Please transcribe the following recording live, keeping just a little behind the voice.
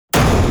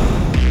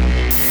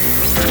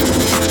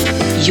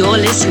You're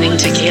listening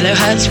to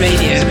Kilohertz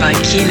Radio by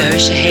Kilo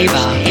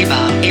Shaheba.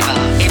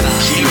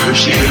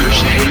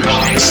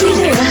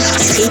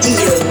 Kilohertz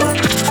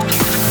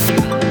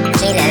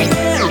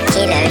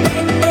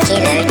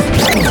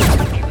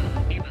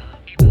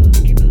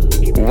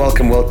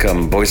Radio.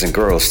 Welcome, boys and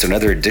girls, to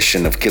another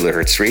edition of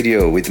Kilohertz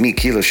Radio with me,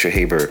 Kilo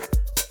Shahaber.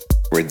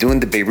 We're doing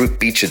the Beirut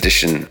Beach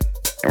edition, and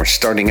we're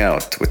starting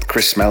out with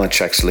Chris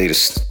Malinchak's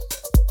latest,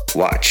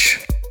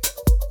 Watch.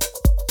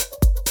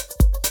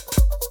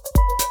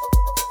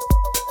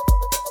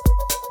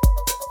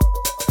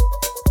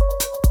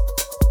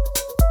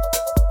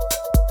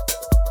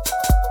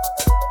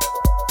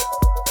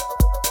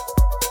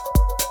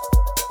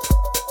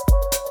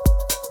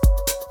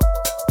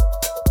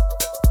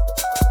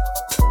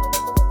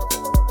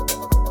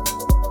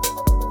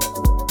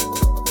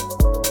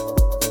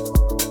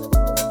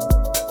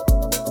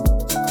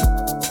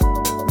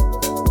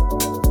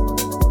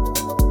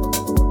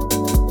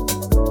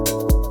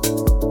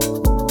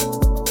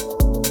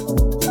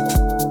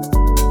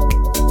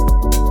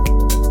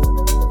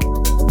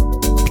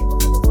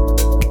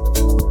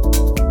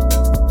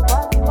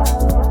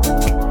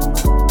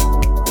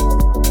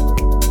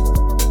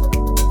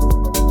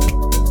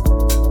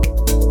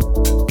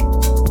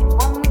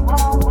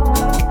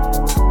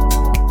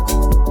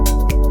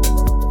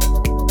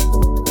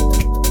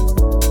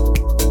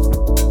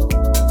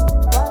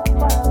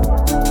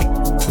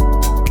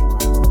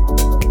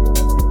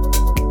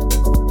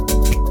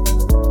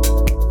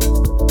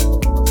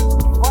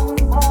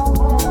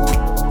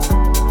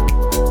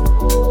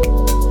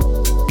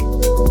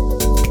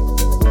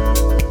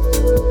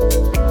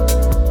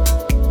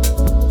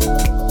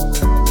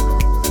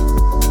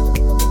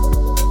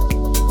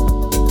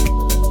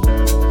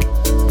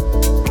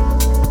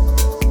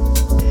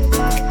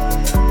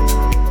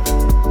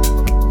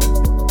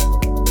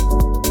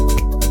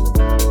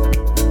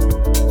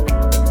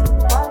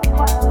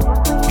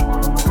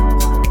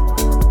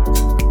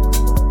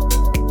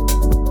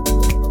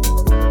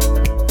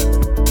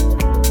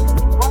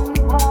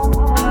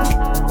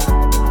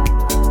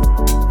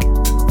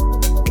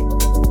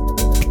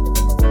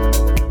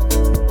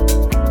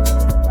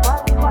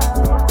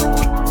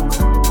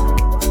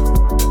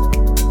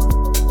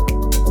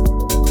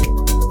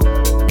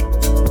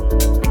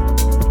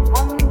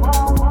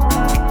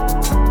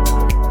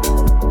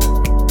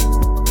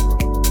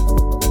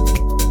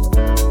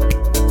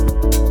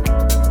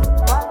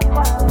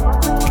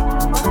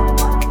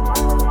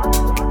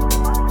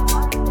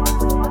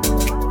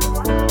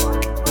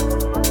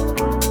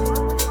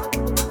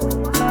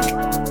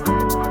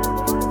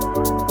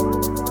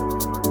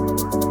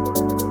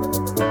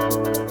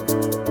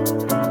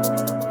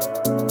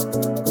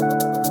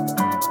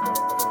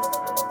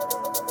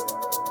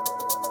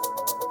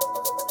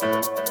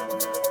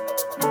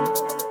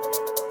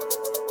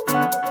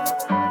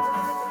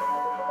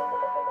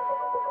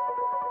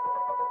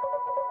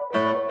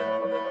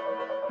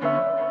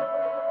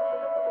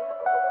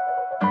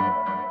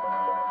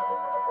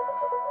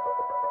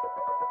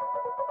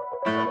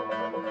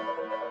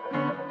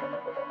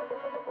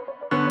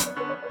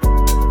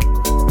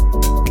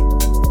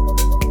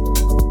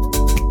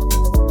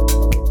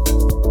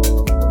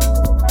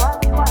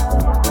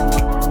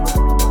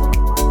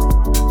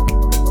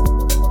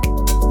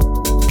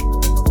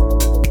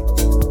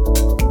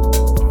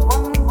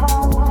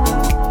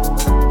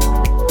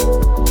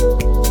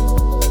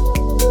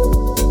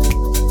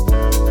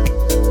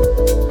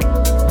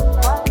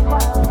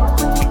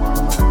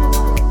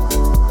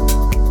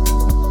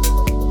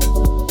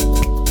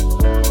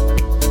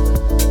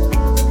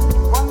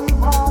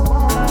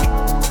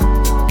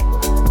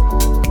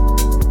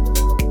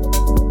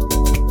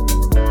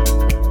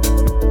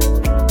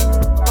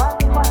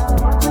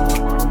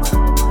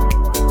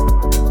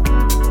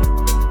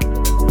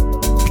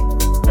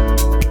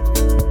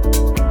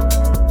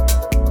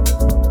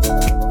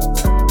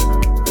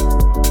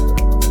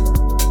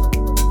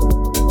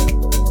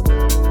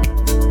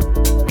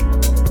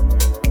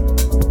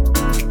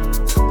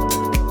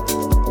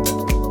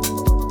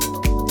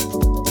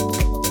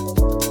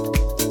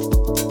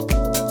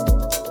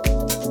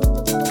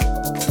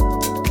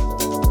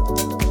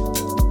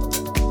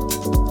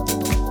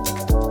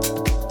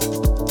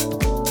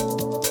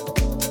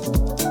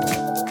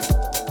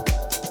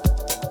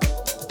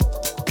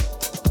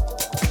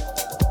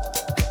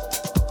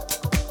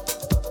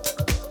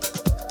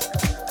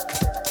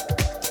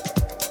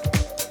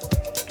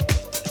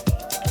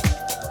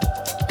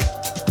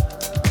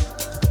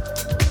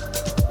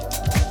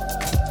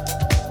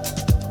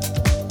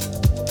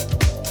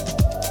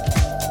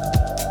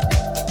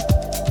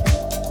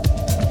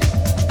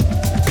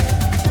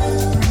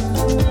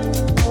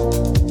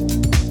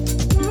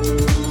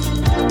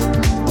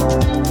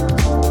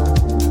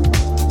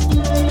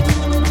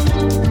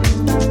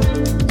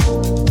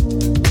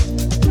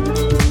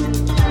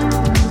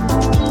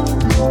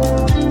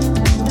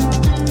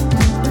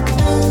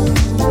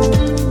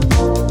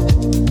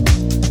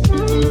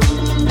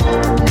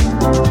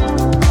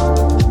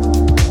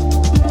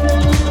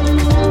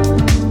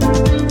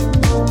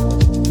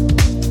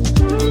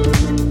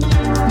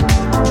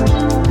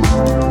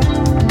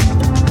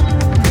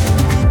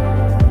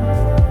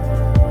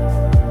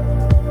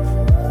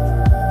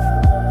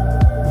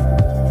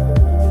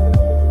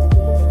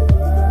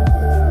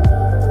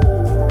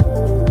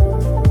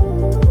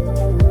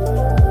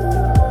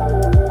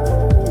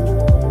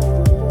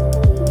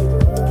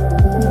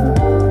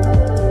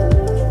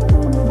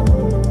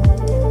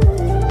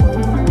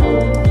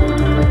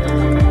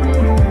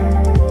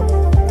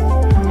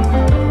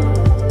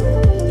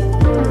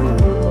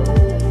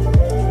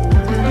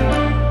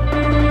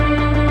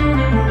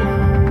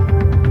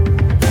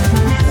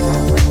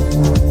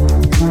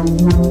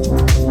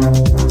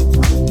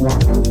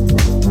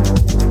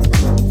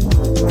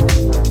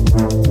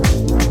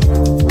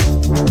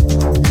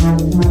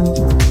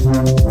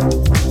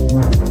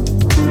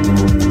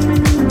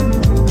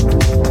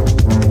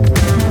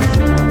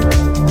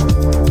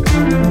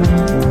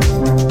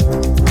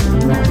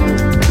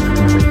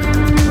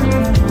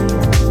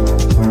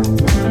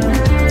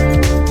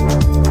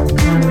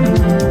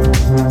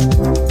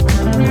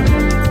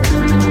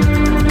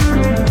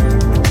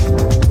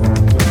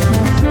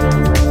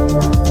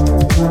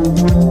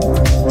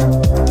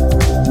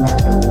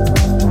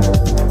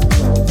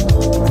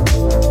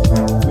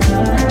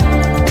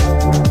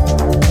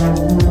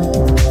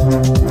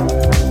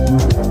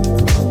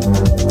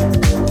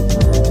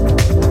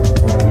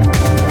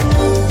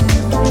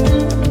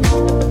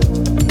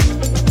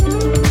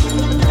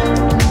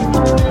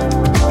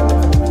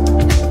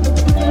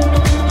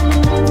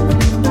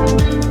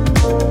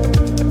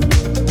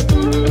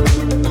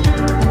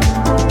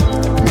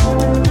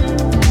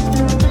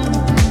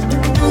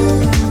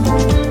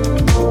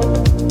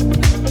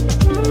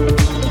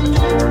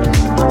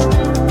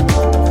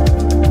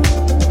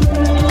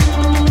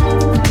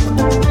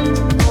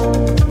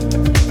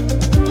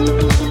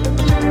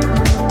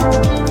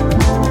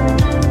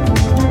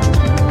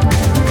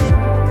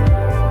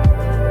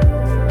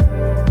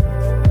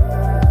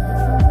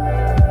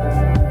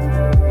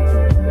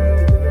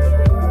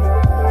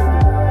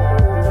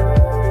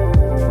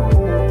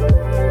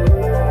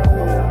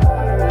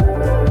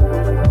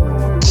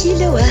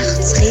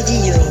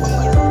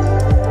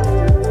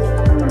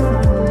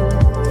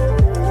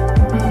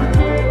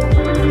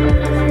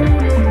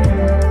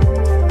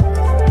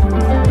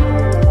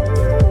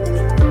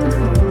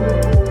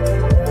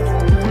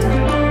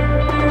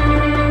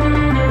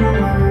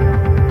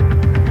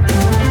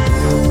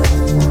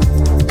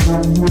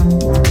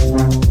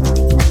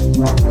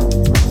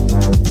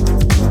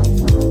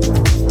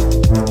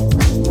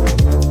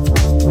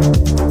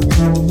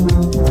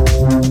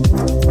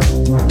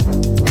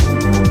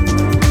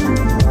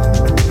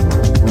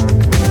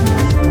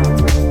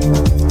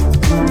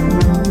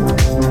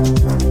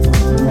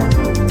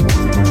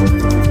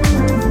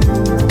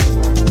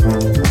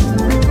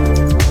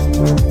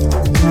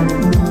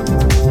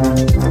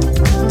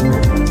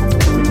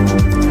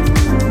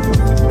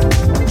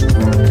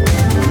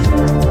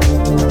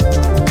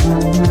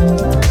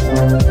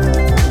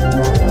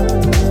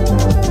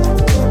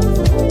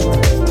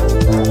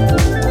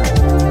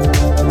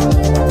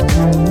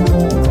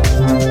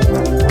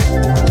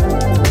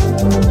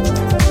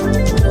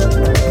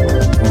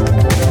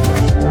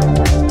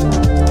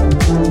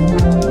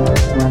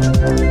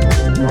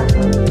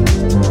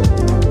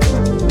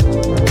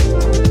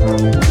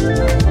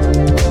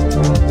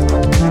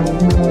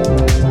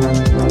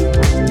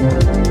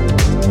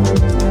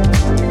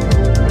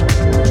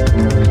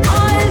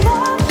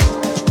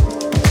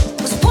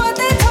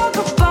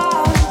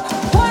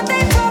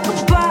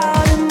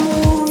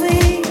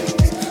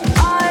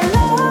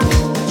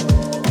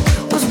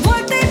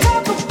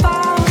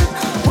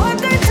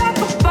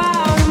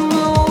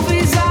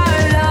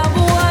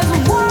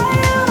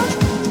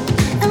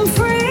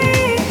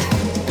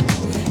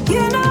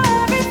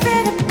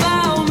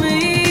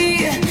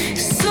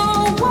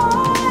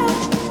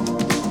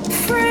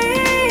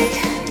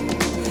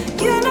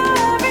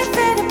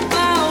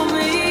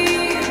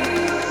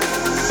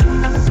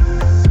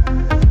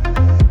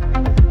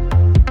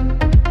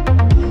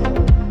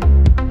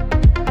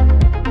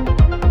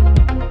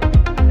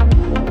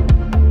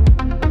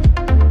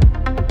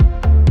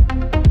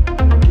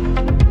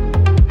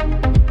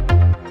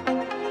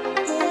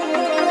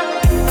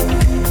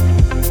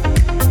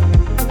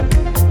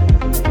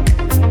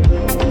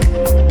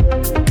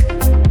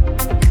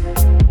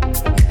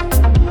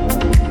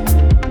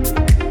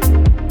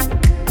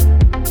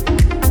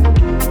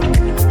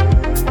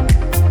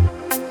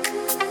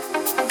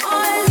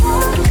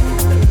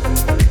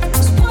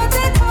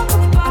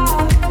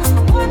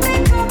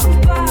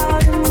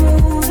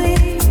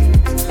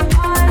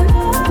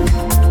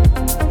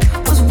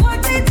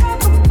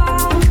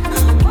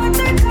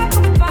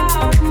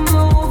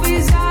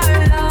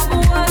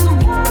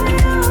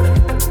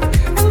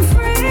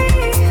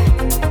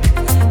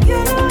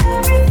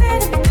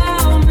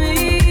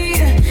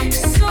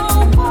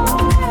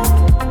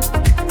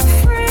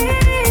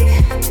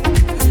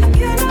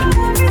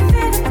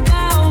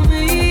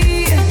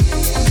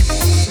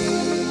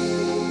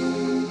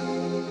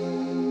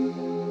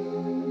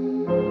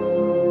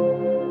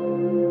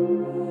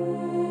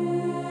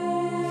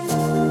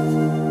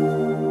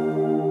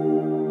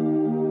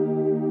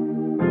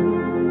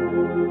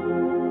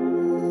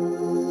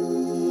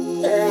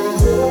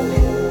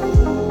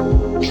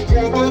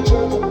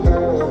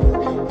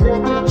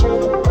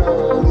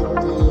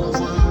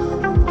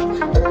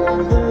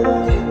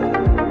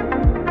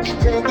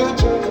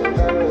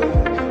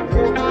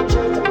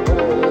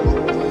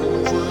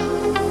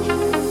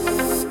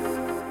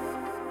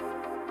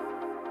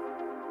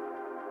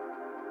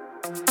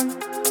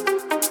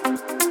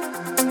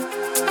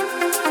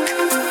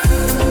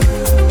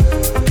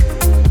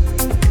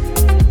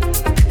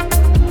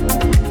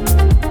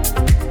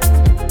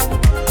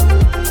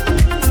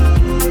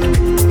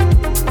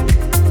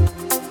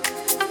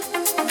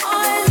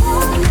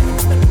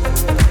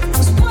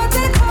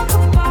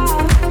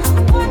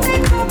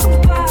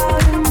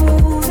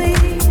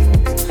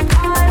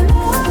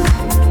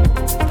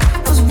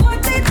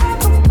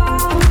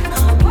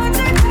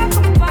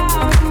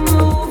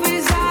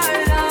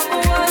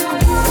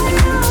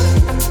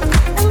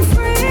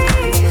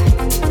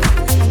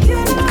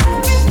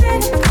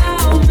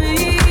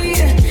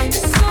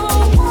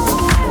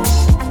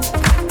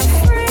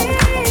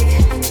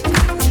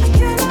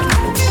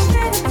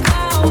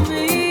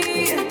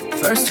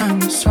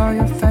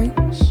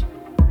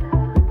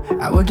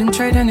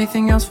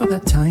 Anything else for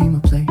that time or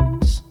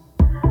place.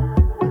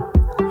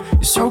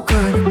 You're so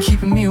good at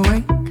keeping me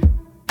awake,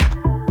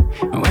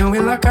 and when we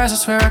lock eyes I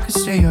swear I could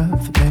stay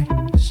up for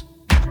days.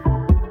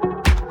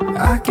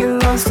 I get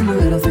lost in the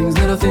little things,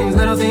 little things,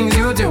 little things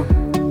you do.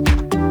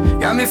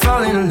 Got me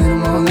falling a little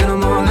more, little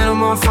more, little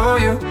more for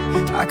you.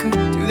 I could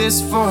do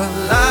this for a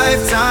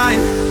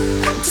lifetime.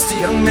 Just a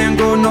young man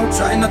growing old,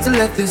 trying not to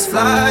let this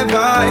fly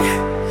by.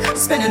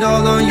 Spend it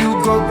all on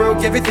you, go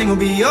broke, everything will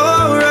be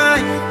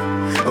alright.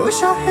 I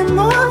wish I had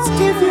more to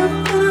give you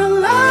in a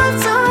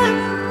lifetime.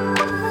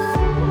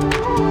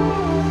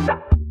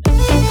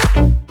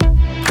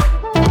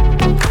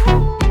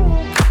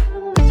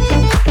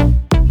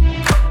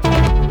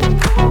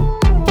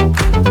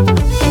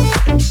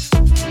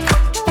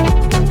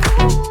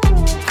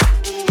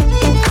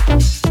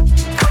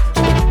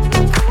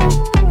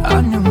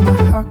 I knew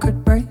my heart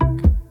could break,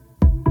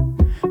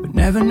 but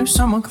never knew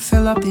someone could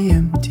fill up the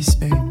empty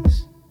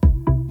space.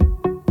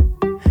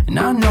 And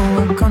I know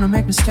I'm gonna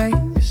make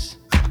mistakes.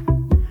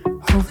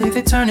 Hopefully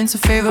they turn into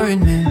favorite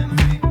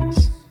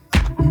memories.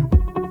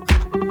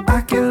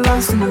 I get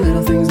lost in the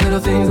little things,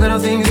 little things, little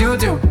things you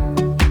do.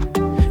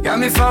 Got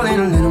me falling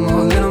a little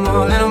more, little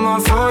more, little more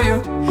for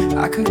you.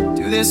 I could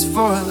do this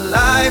for a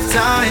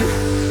lifetime.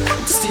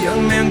 Just a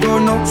young man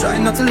growing old,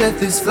 trying not to let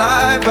this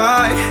fly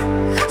by.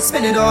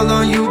 Spend it all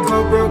on you,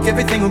 go broke,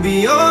 everything will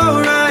be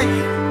alright.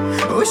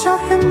 I wish I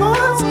had more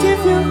to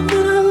give you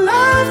in a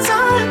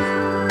lifetime.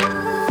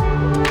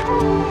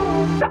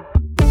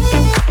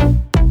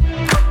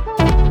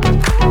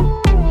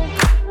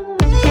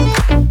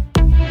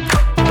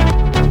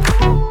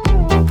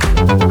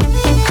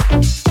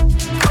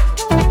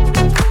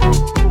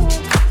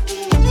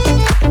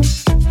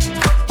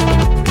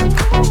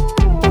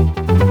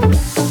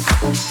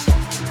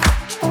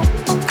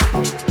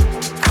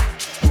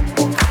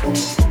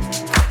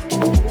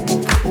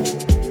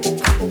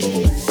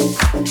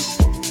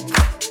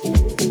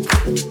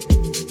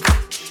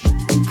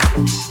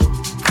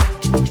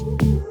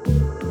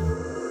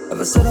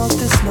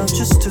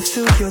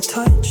 Your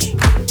touch,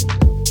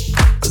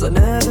 'cause I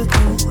never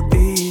knew it'd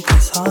be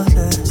this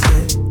heartless,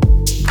 yeah.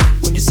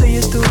 When you say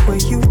it the way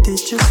you did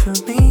just for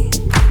me,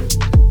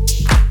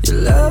 you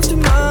left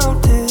him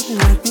out there and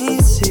let me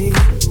see.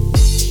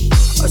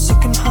 A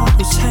second heart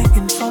was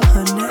hanging from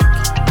her neck.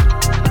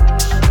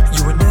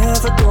 You were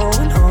never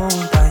going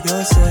home by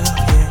yourself,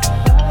 yeah.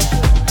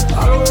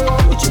 I don't know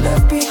what you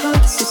left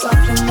behind, since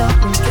I've been up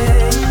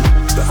again.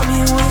 But I'm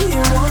here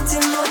waiting,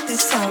 wanting more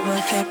this time,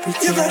 I can't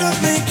pretend. You better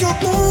make your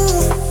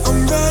move, I'm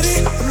ready,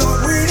 I'm not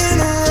waiting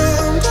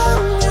around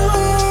on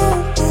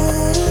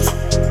yours.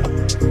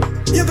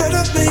 You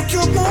better make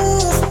your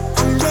move,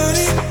 I'm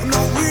ready, I'm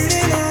not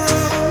waiting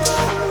around.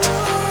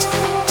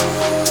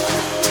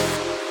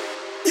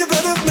 You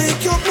better make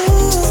your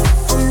move,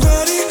 I'm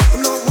ready,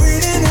 I'm not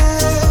waiting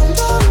around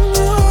on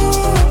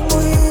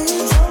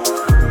yours.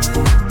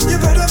 You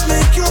better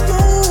make your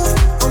move,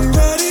 I'm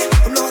ready,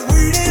 I'm not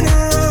waiting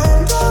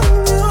around on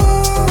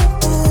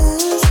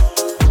yours.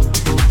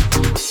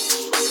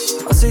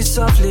 I say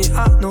softly,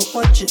 I know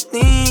what you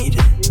need.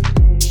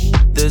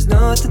 There's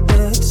nothing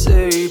left to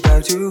say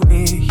back to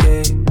me,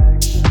 yeah.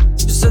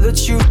 You said that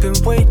you've been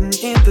waiting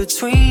in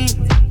between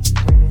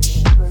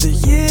the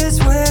years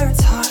where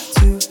it's hard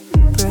to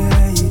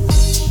breathe.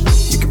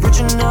 You keep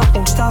reaching out,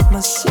 won't stop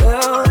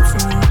myself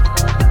from you.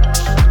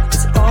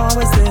 It's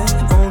always there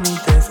and only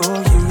there for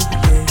you,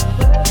 yeah.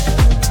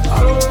 I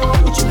don't know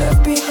what you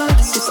left behind,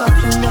 since I've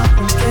been up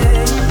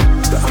again.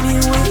 But I'm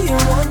here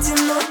waiting,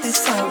 wanting more this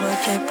time, I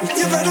can't pretend.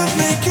 You better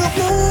make your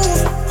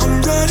move, I'm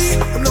ready,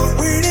 I'm not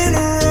waiting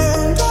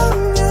around on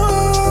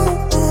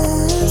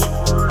yours.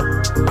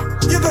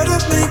 You better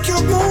make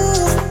your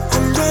move,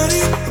 I'm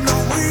ready, I'm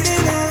not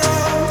waiting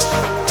around.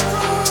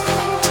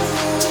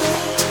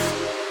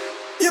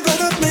 You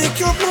better make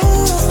your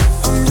move,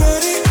 I'm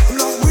ready, I'm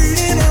not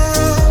waiting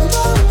around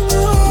on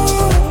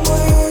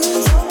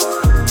yours.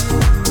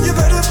 You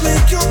better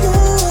make your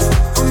move,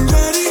 I'm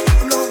ready,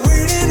 I'm not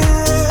waiting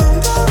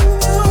around on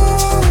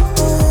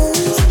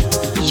yours.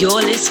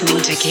 You're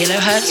listening to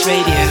Kilohertz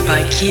Radio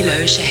by Kilo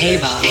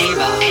Shaheba.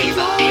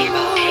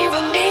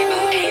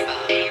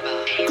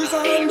 Cause I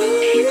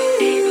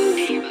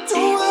need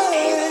to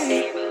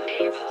wait,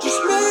 just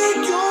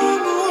make your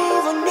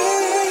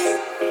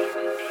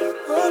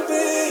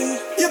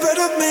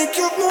make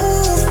your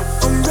move.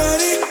 I'm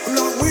ready, I'm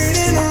not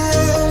waiting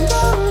around.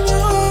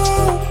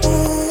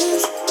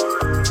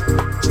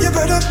 You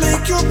better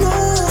make your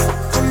move.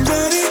 I'm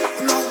ready,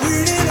 I'm not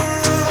waiting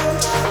around.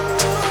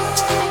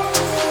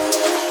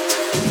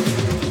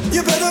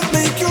 You better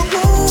make your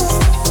move.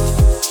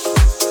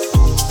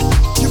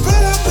 You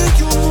better make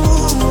your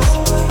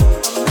move.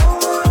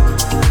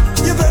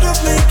 You better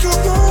make your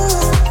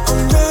move. I'm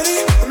ready,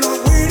 I'm not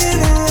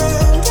waiting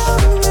around.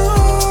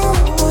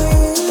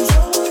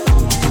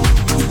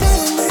 You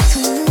better make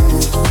your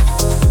move.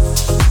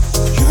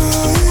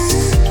 Yeah,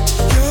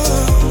 yeah.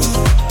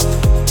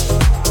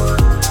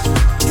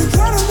 You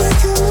better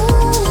make your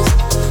move.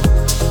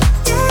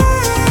 Yeah,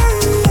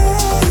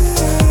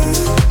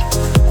 yeah.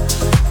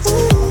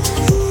 Ooh.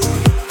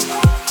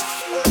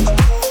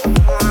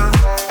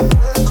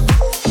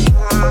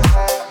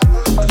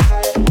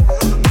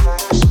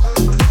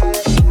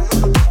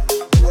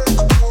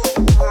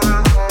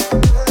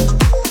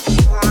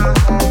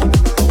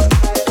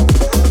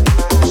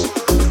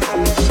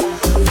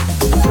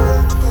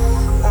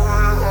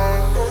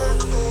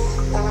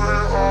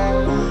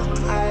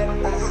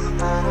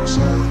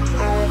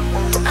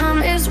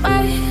 Time is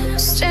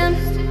wasting.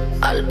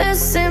 I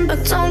listen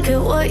but don't get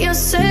what you're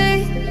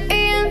saying.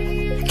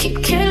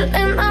 Keep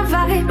killing my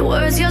vibe,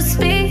 words you're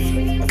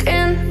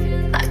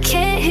speaking. I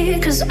can't hear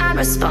cause I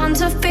respond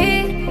to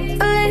feeling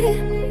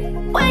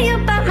when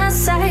you're by my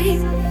side.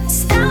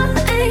 Stop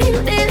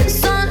aiming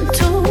sun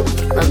to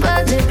my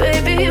body,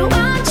 baby.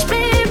 Watch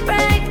me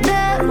break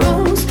the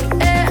rules.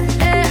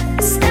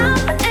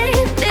 Stop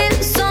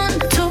aiming sun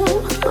to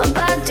my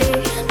body.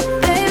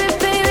 Baby,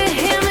 baby,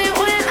 hear me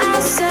when I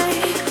say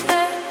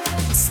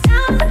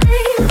stop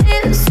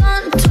aiming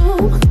sun to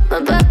my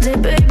body,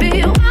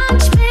 baby.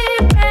 Watch me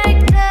break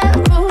the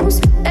rules.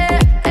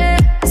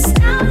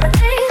 Stop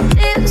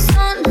aiming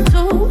sun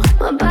to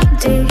my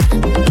body.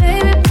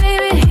 Baby,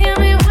 baby, hear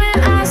me when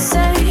I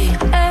say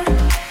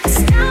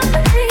stop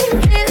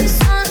aiming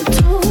sun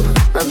to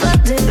my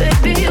body,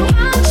 baby.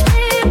 Watch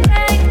me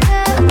break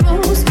the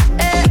rules.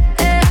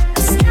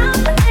 Stop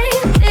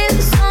aiming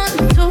sun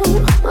to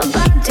my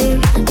body.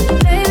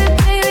 Baby,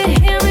 baby,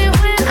 hear me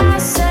when I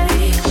say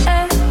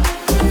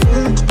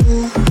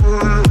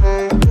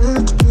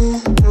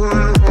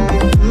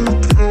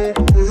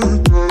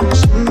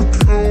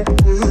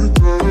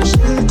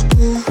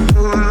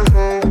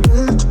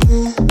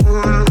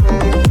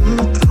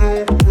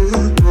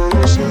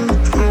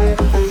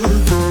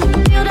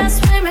feel that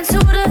swing me to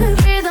the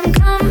rhythm,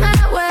 come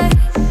my way.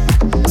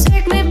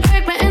 Take me,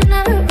 break me in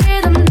the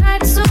rhythm,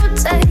 night so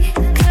day.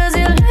 Cause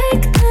you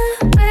like the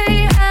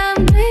way I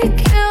make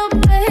you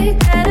play.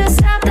 Better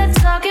stop that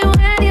talking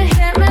when you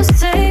hear me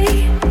say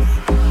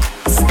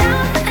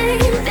stop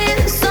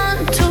aiming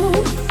sun to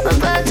my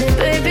body,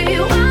 baby.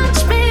 Watch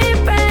me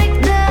break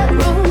the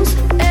rules.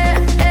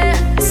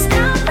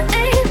 Stop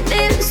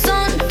aiming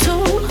sun to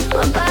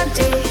my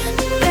body.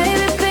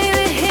 Baby,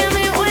 baby, hear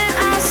me when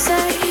I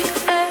say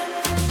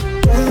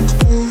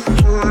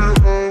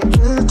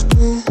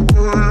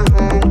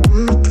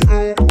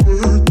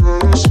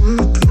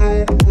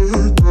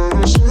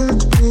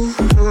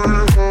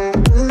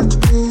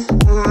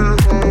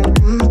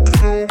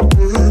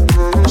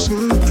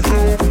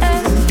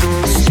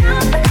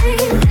stop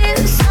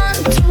aiming sun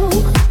to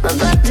my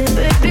body,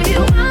 baby.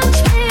 Watch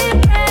me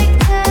break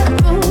the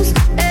rules.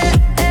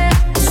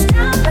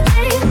 Stop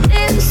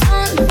aiming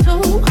sun to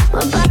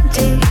my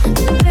body.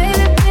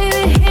 Baby,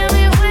 baby, hear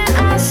me when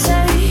I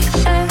say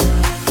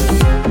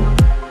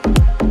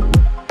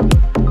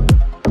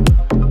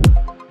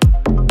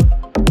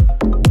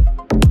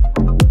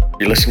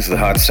You're listening to the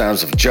hot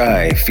sounds of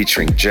Jai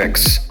featuring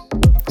Jex.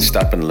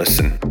 Stop and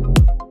listen.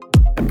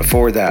 And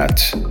before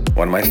that,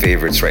 one of my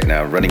favorites right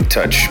now, Running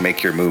Touch,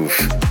 Make Your Move.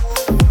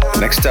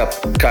 Next up,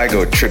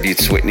 Kygo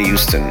tributes Whitney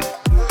Houston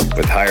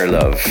with Higher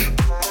Love,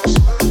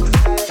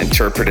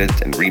 interpreted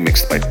and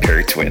remixed by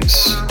Perry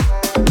Twins.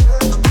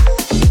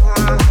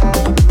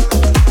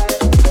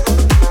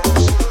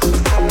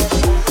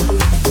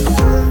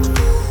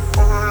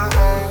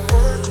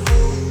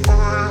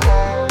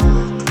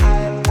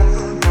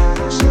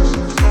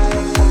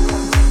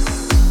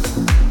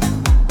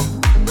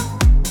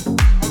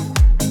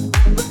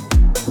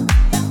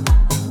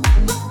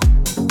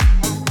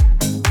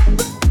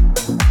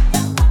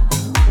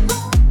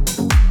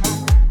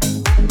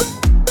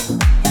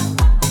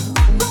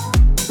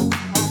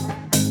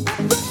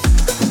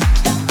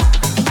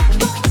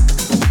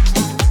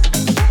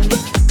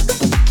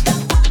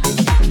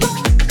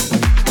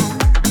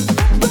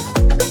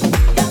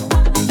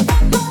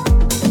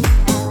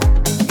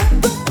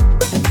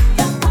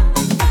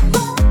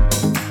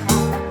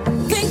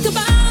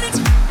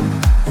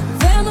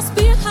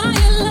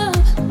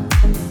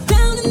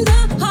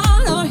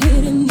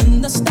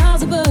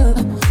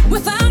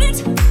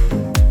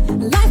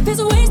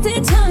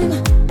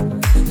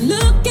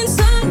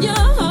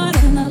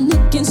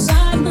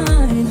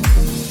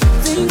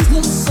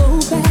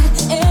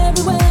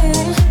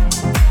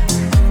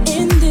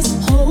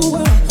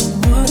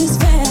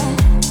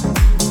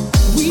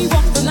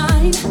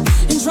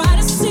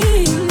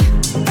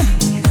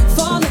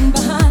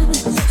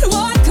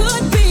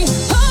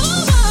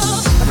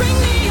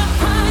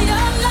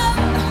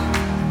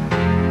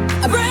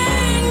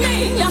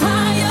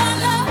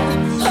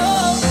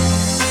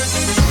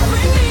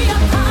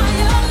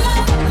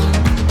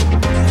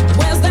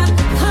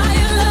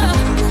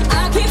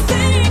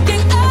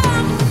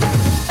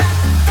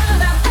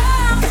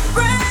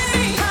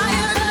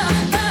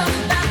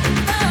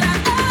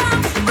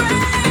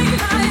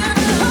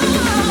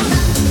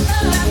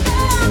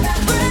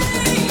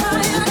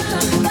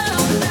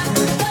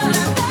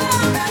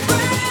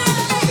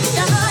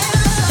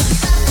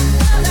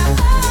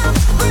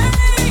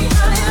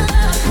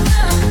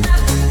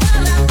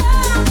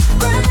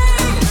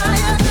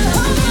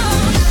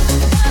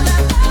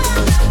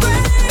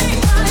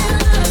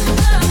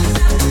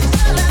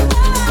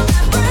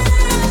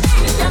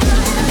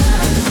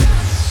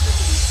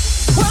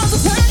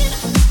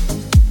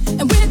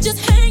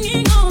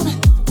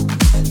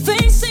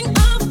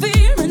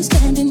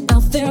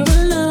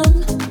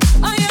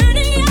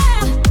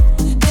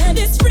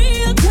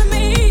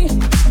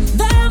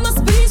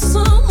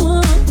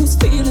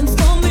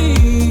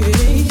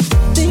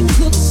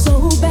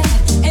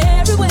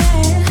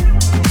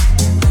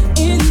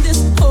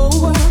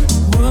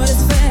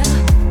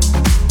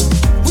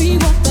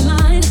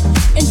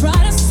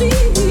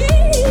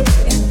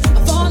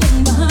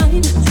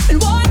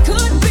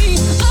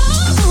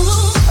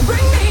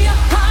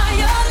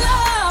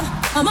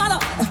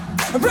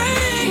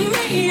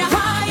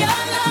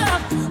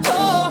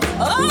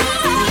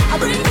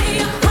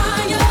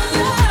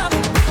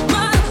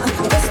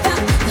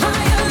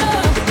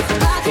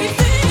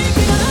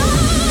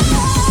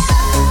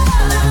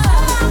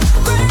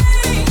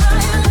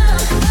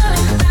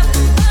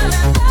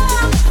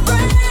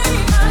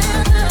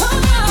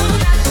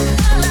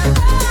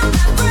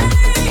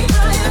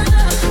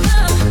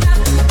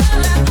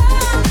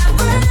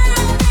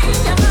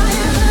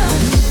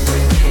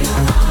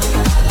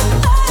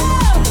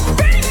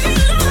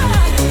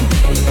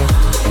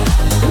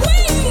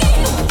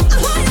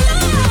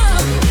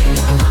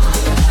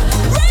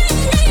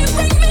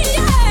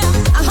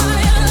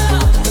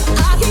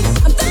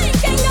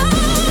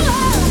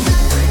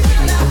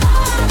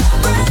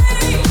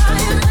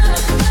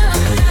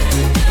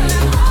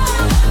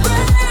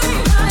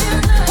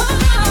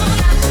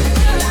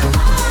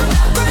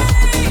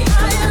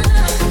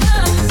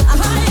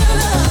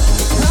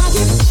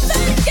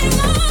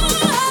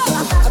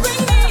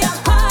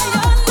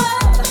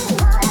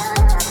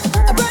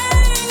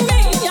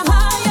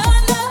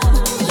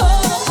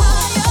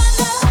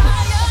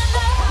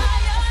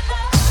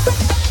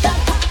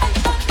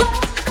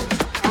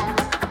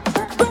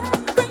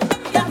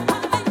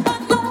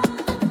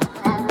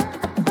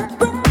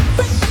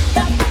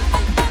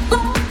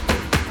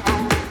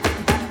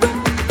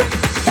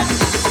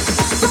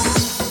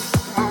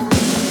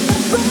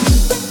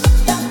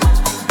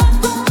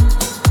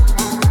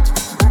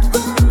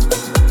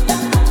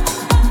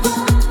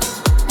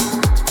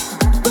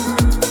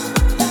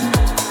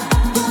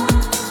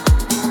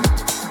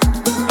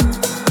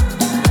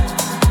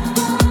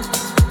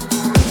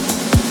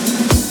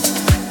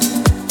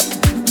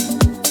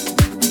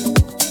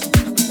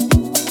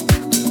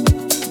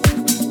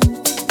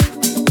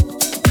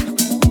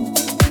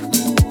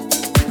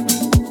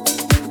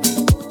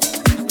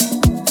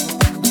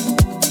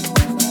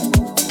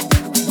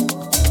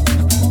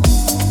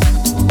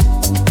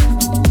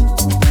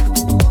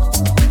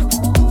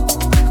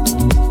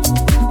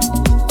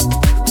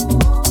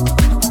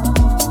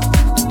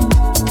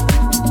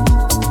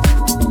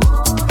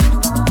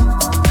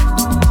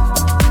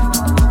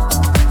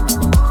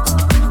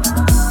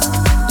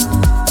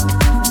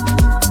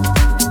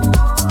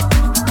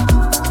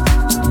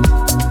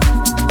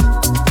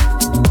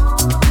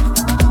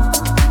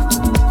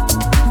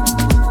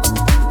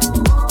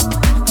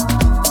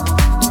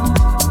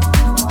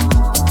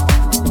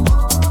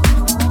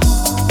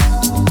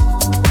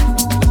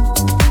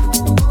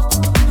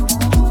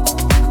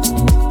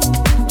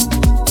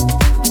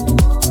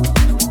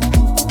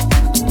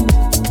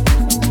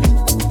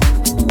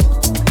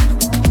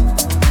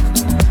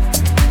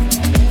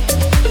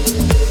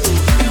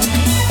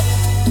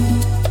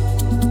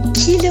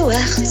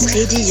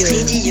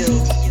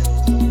 Radio.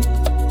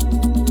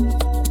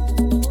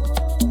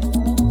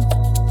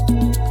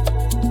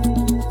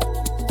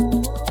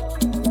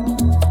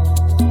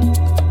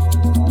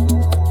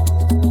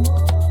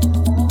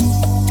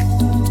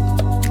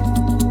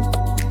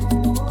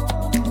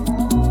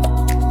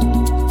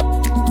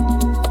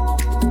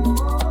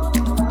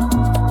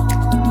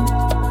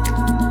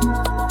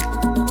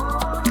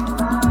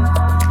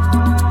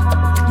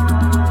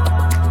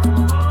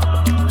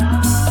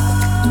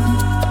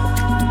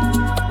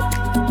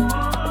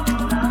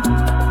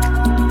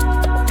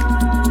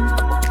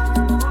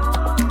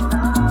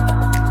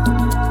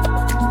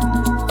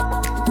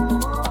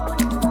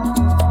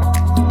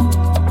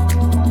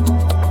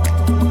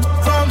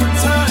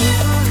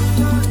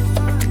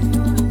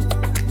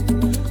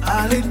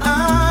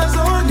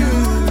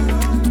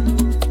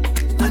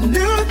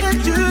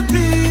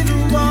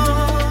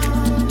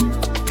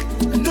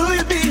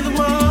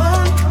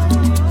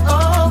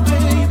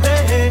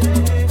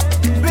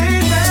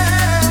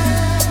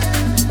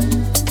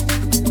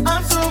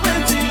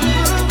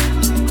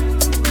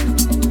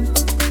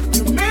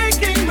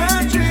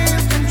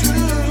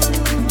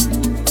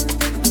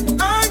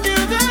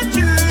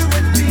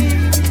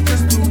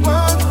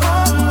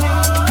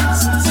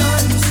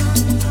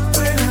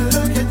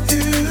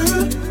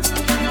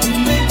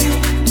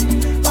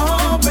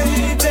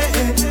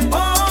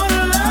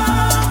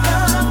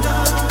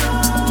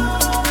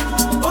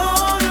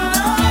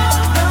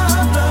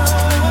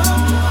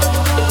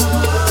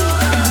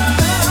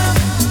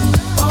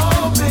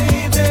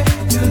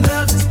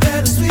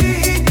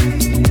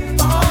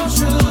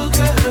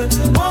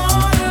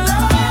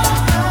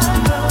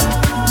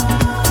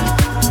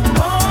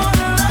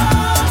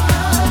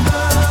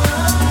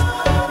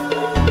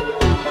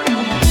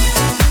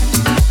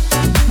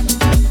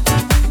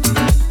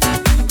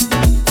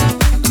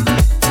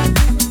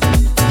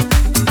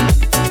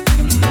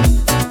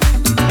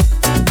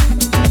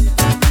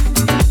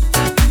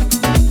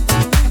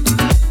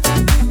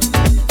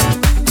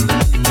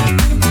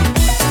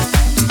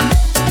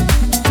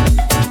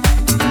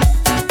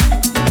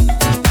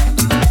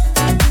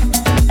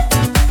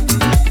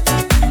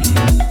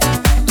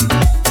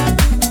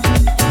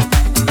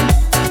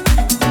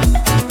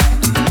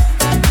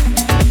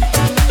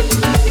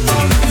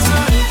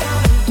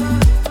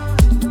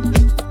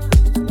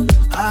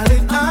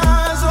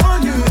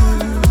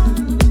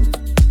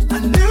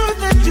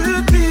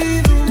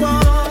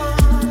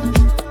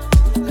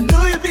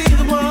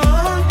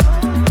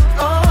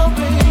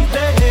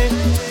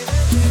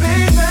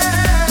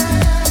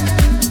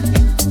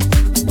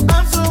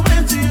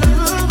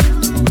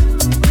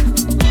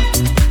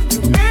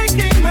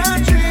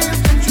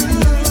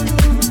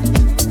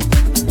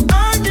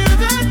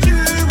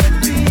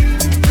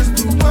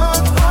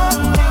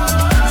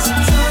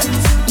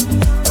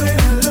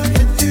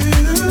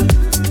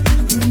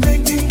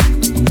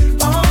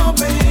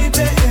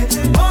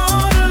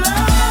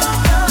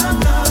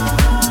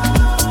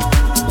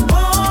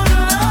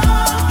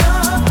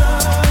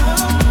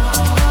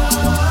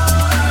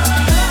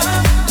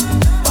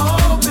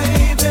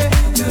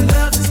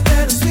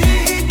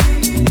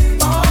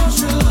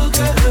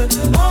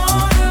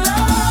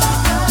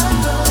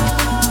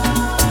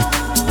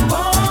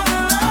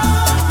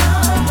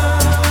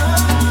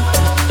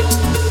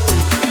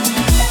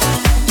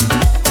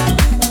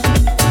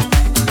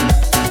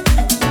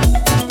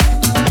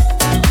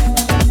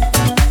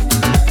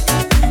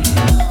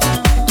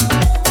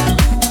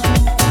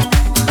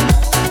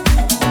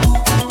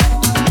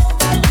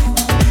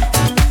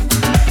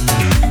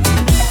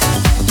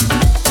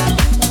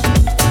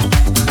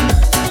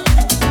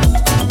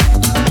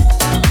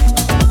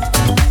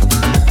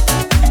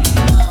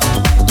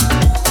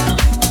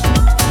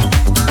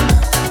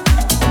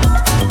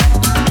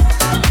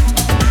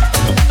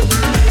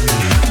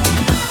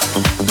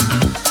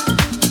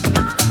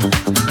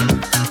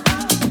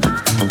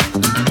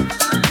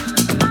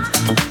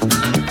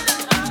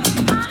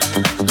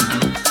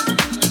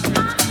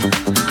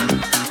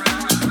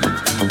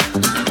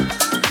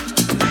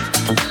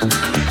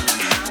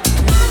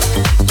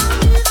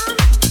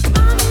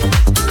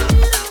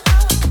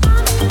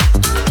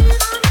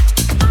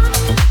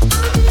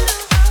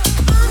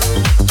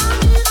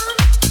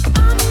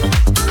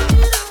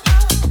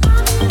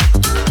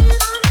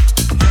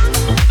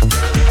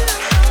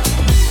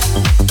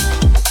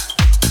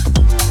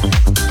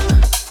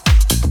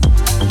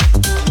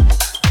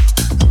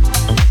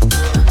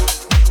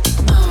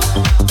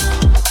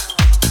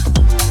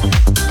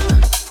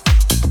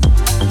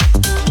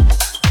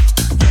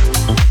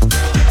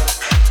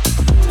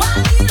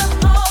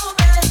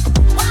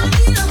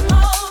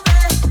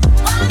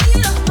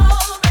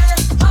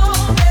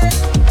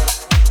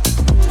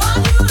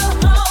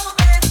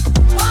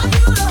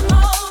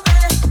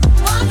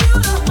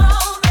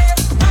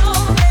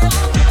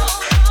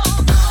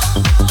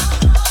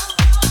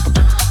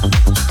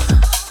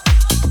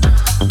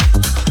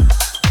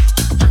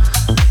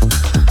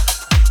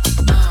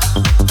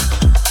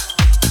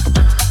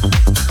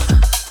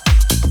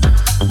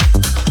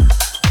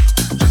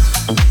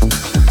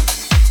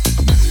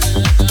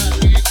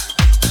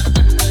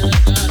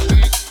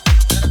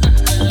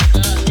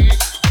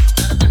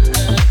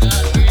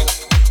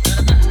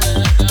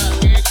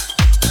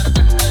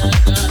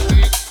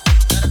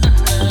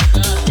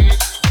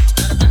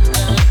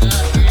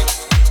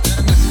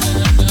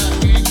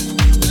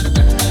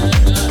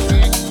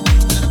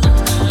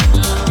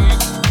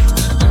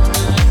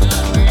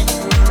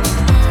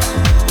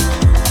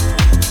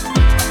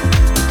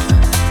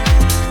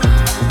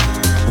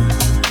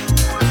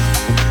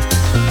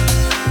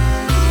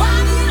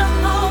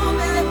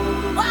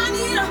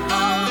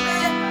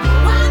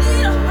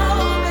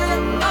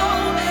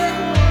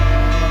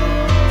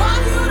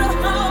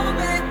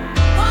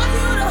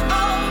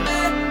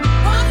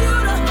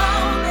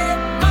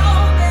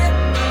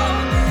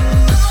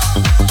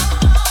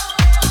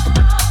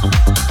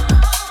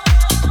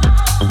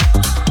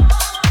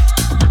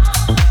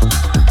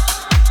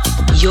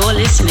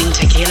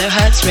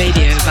 Kilohertz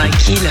Radio by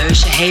Kilo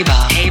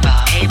Shaheba.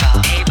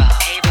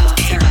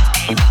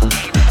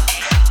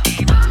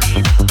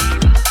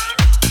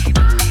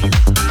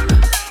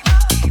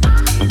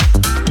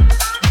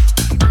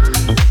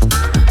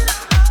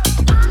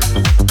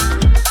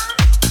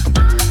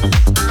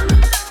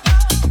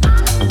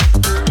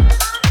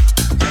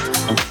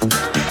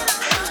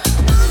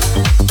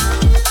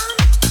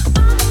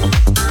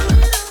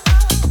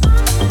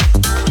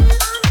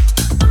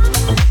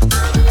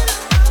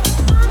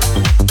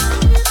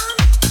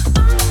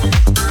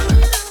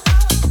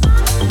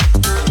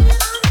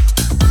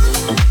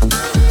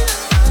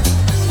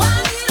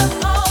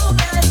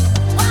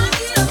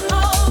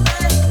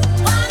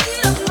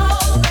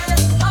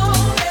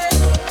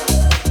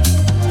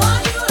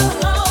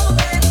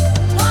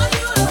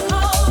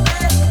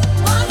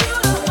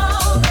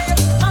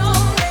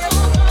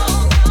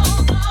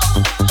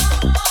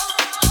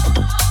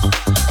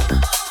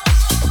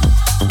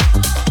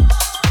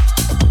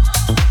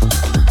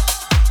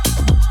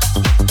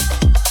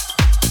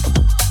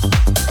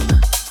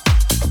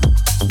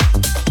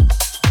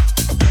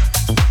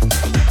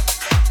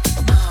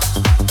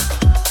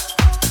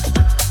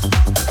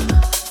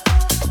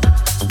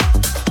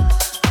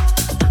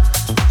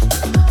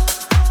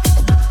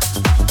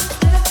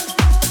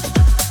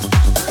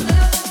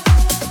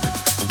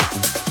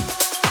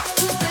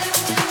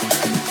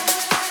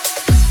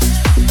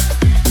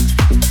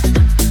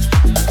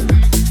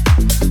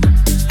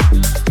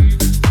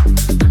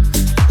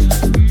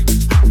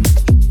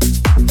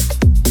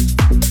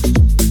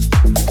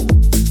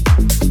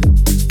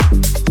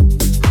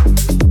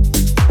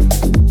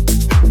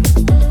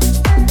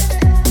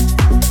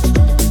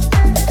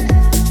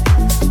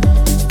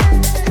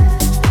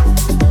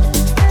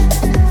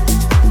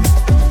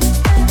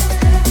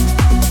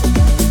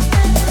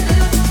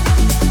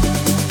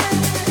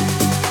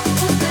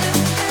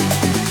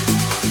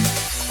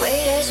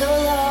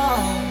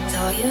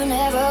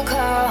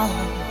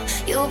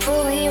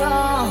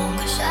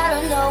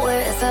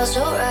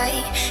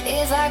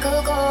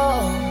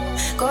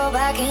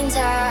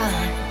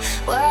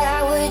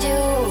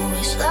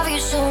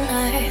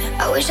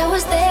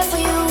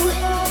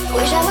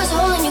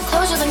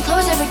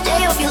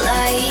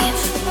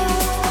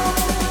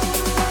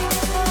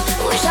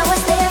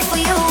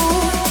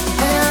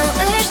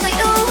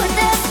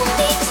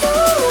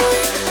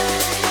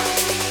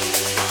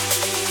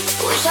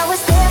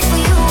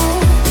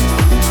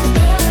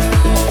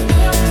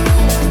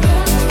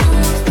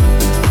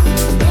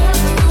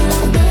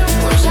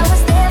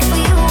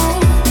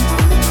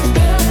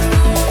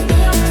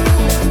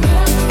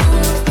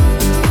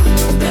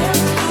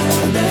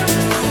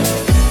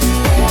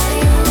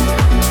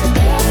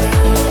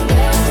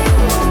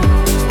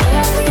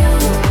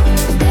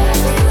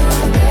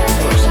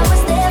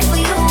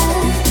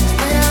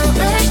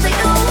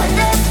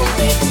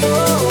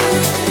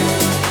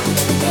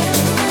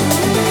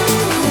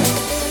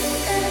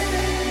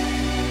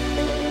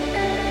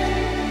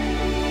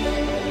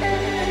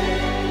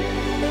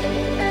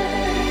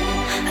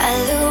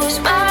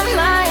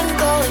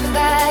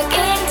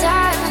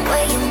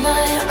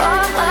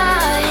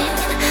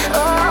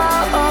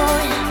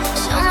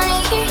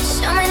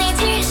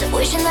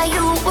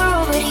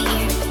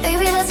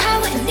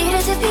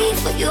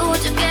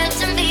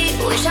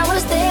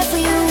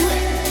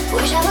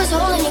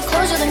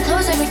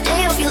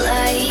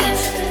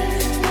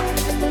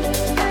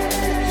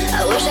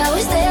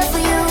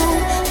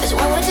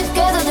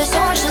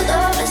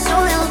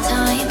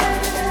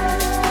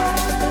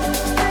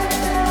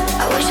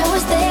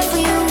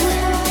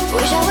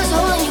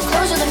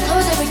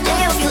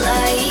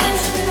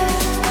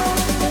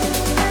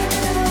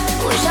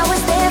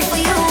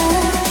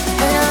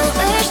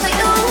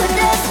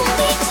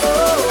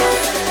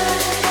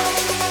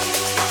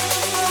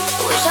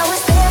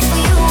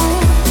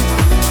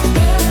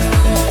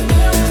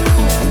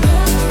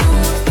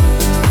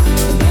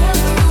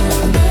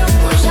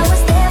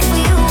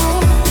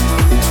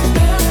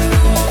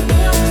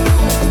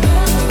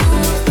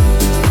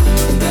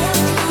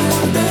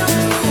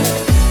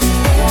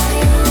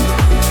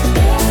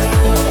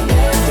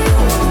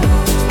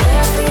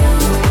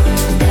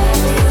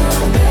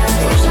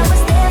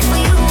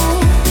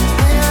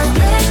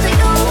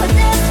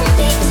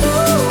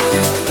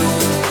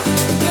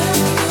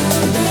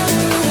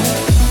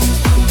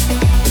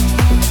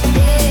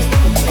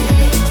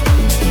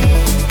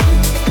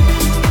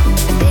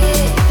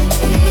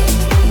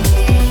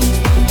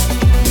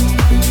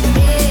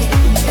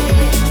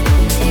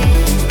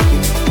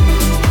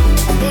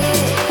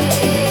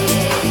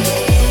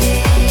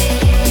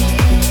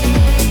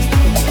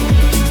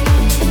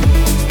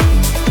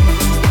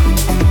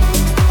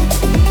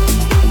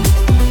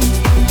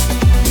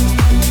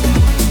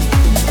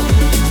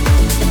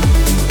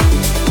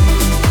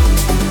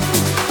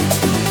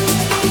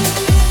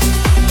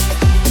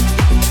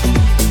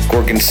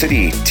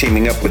 City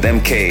teaming up with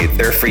MK,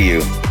 There For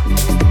You.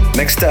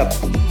 Next up,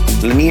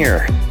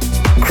 Lanier,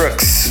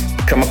 Crooks,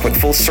 come up with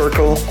Full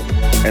Circle,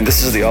 and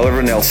this is the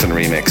Oliver Nelson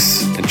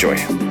remix. Enjoy.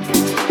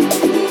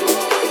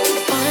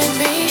 Find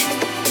me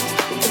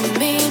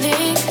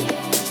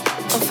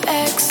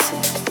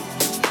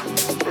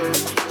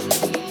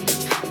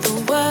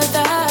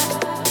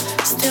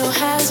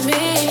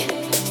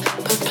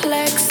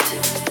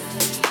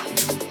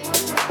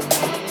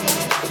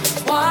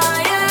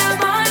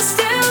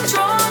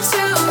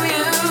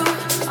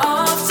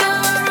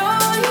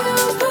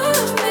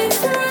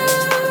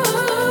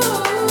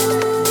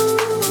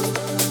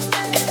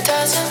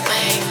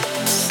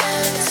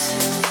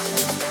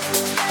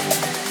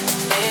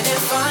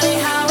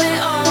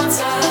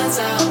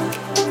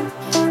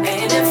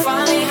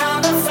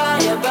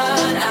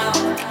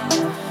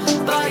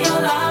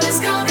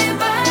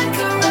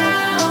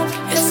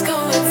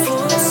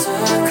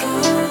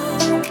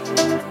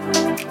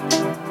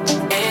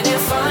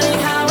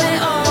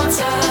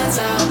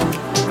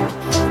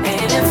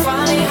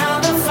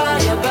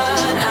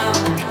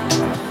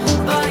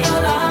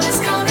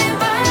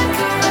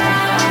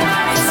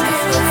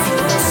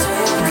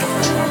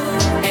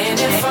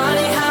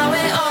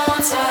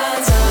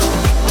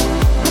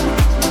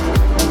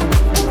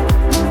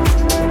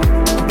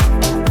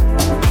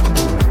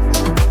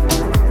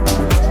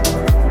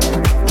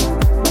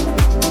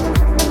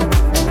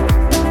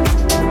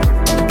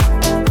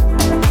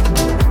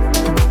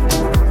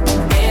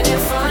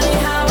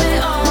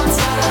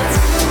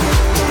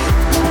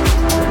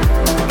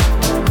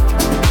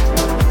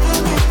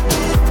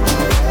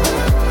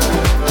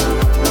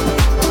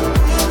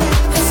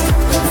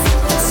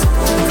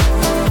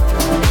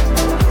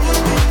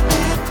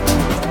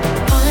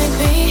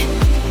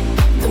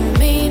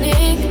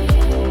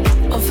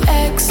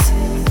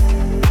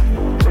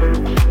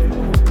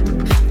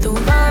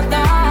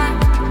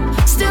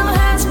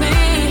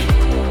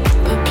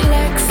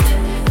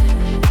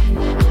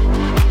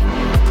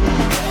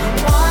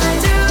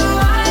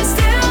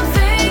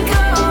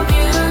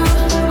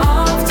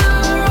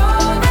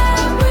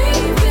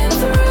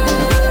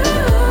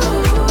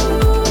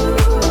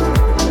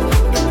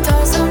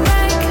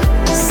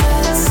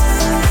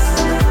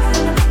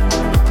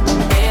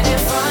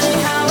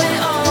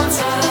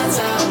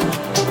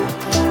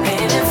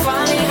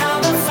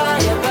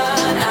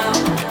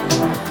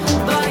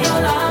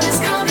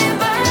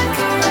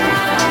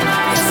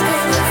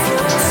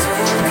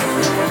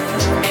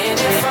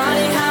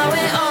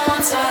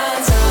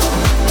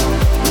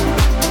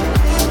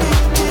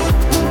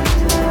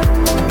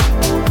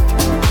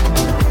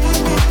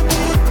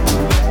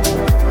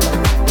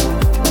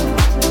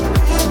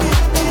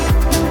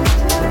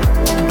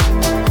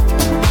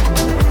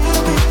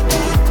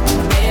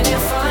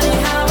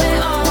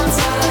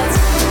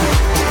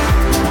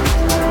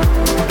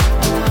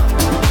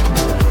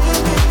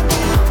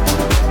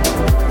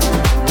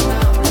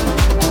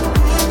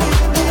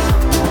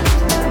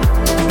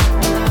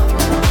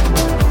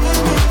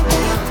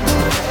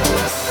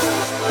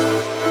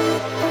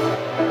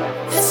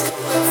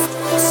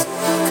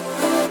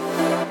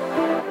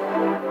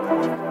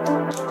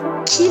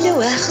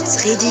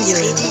Kilohertz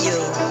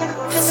Radio.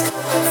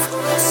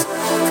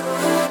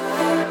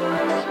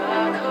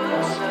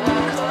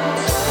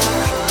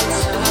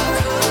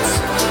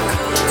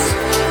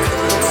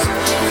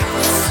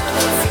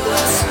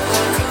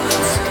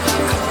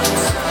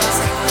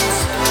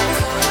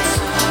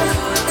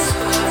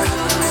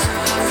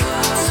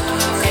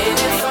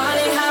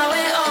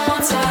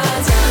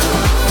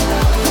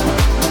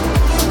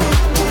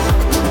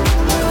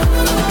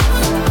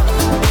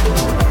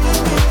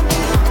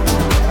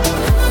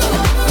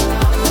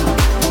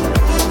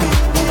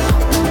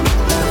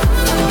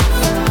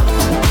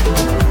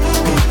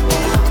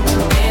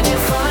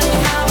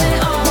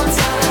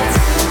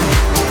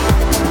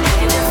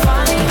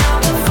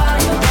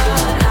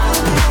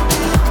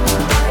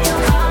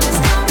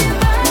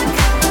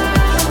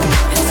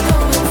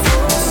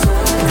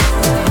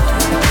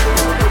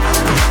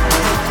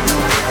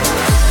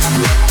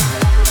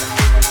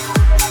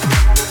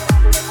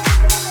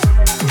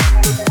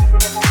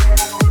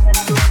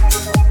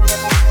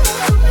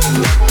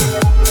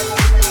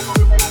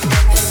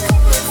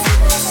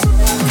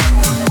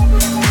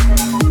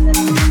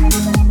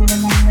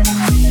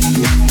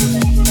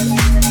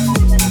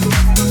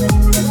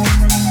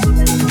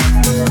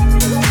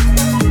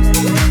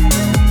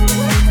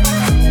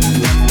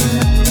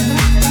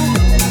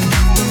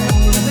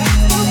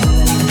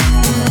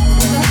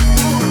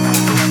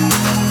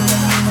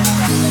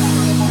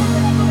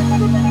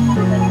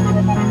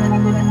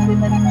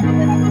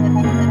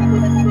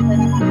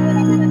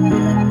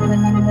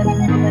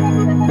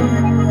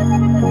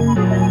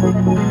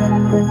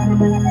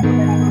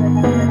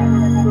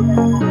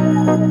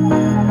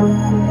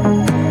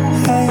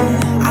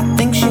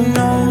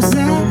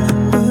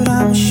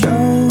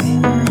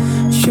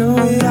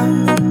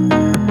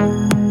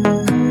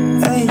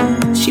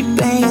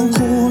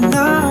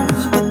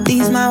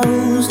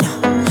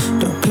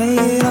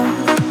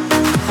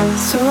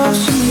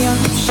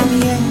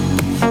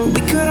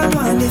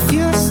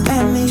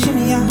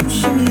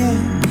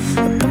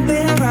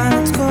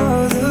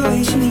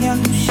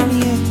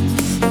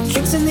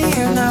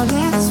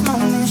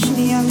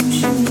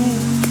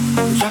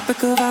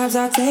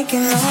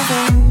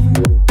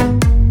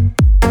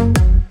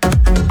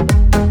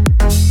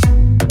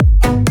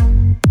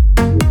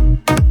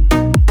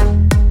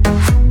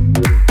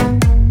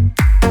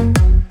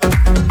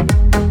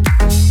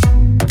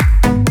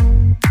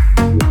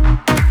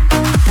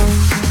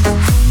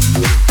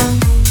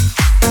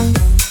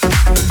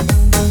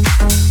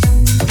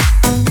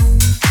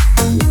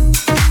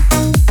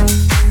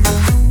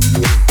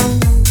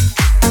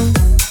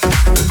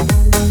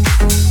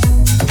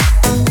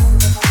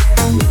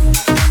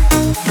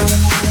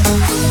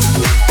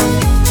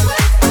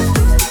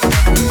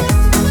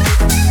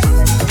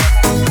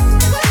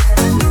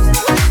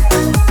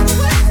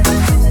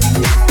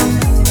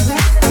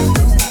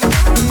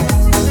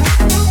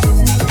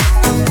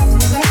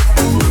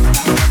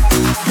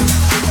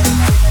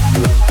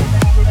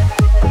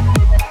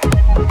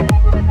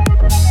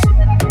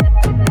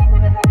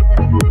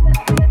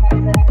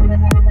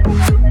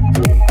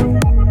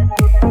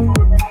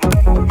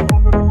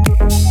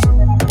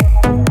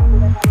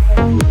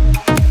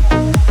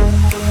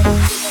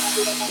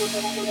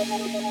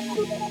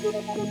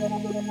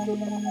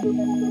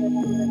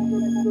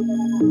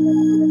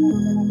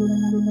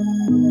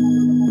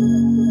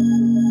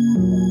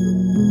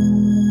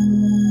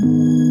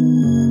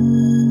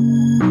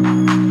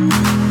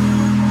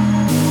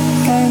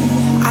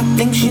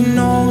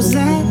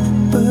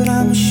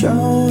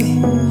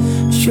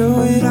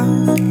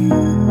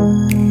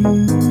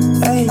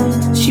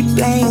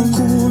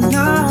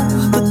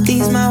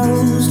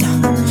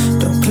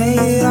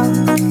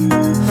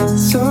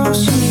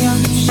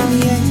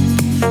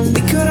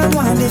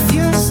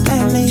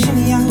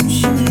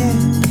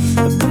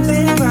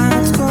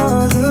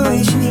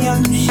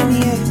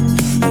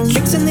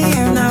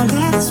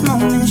 last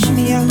moment.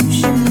 Shimmy out,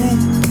 shimmy in.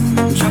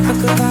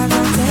 Tropical vibes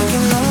are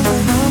taking over,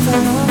 over,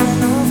 over, over,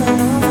 over,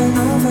 over,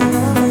 over, over,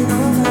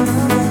 over.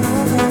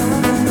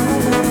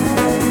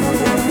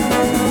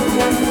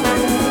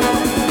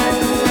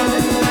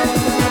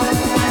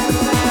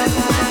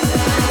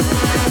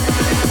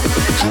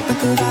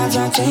 Tropical vibes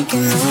are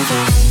taking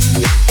over.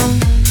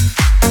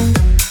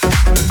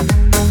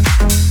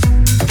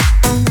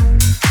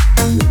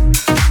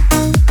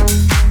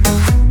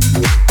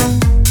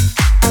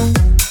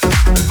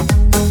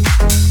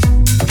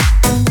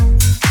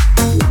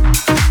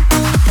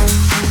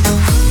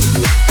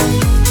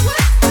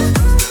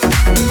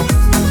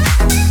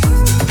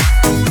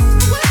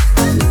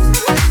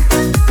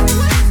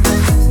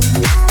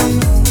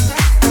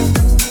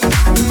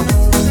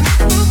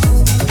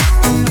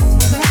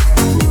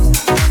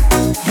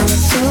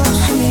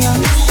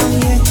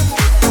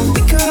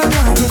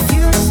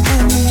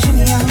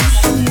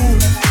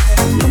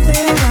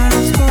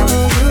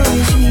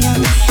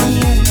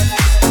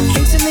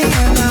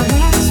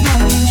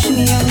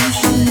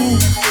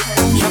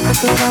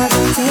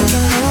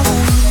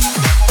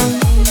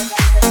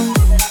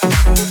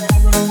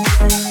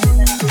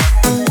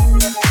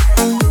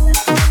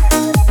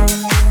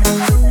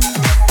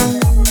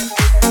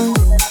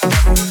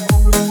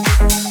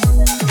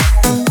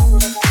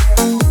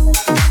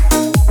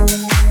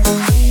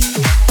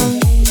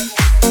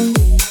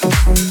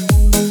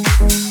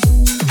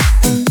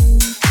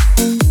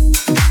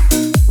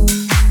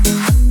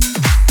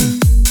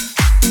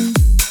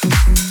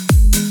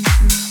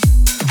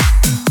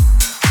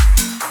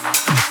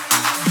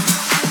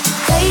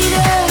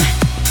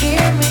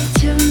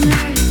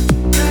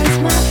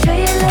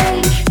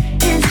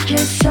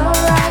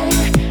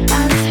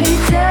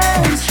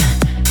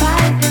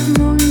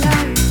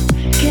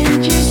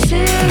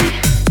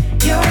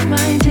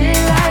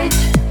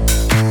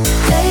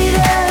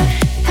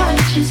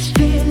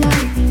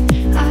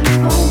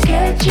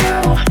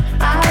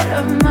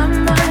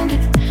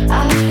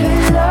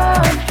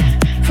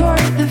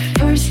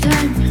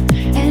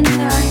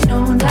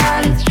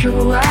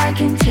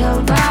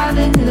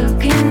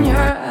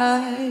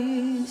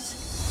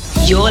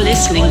 You're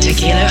listening to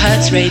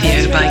Kilohertz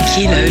Radio by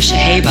Kilo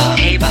Shaheba.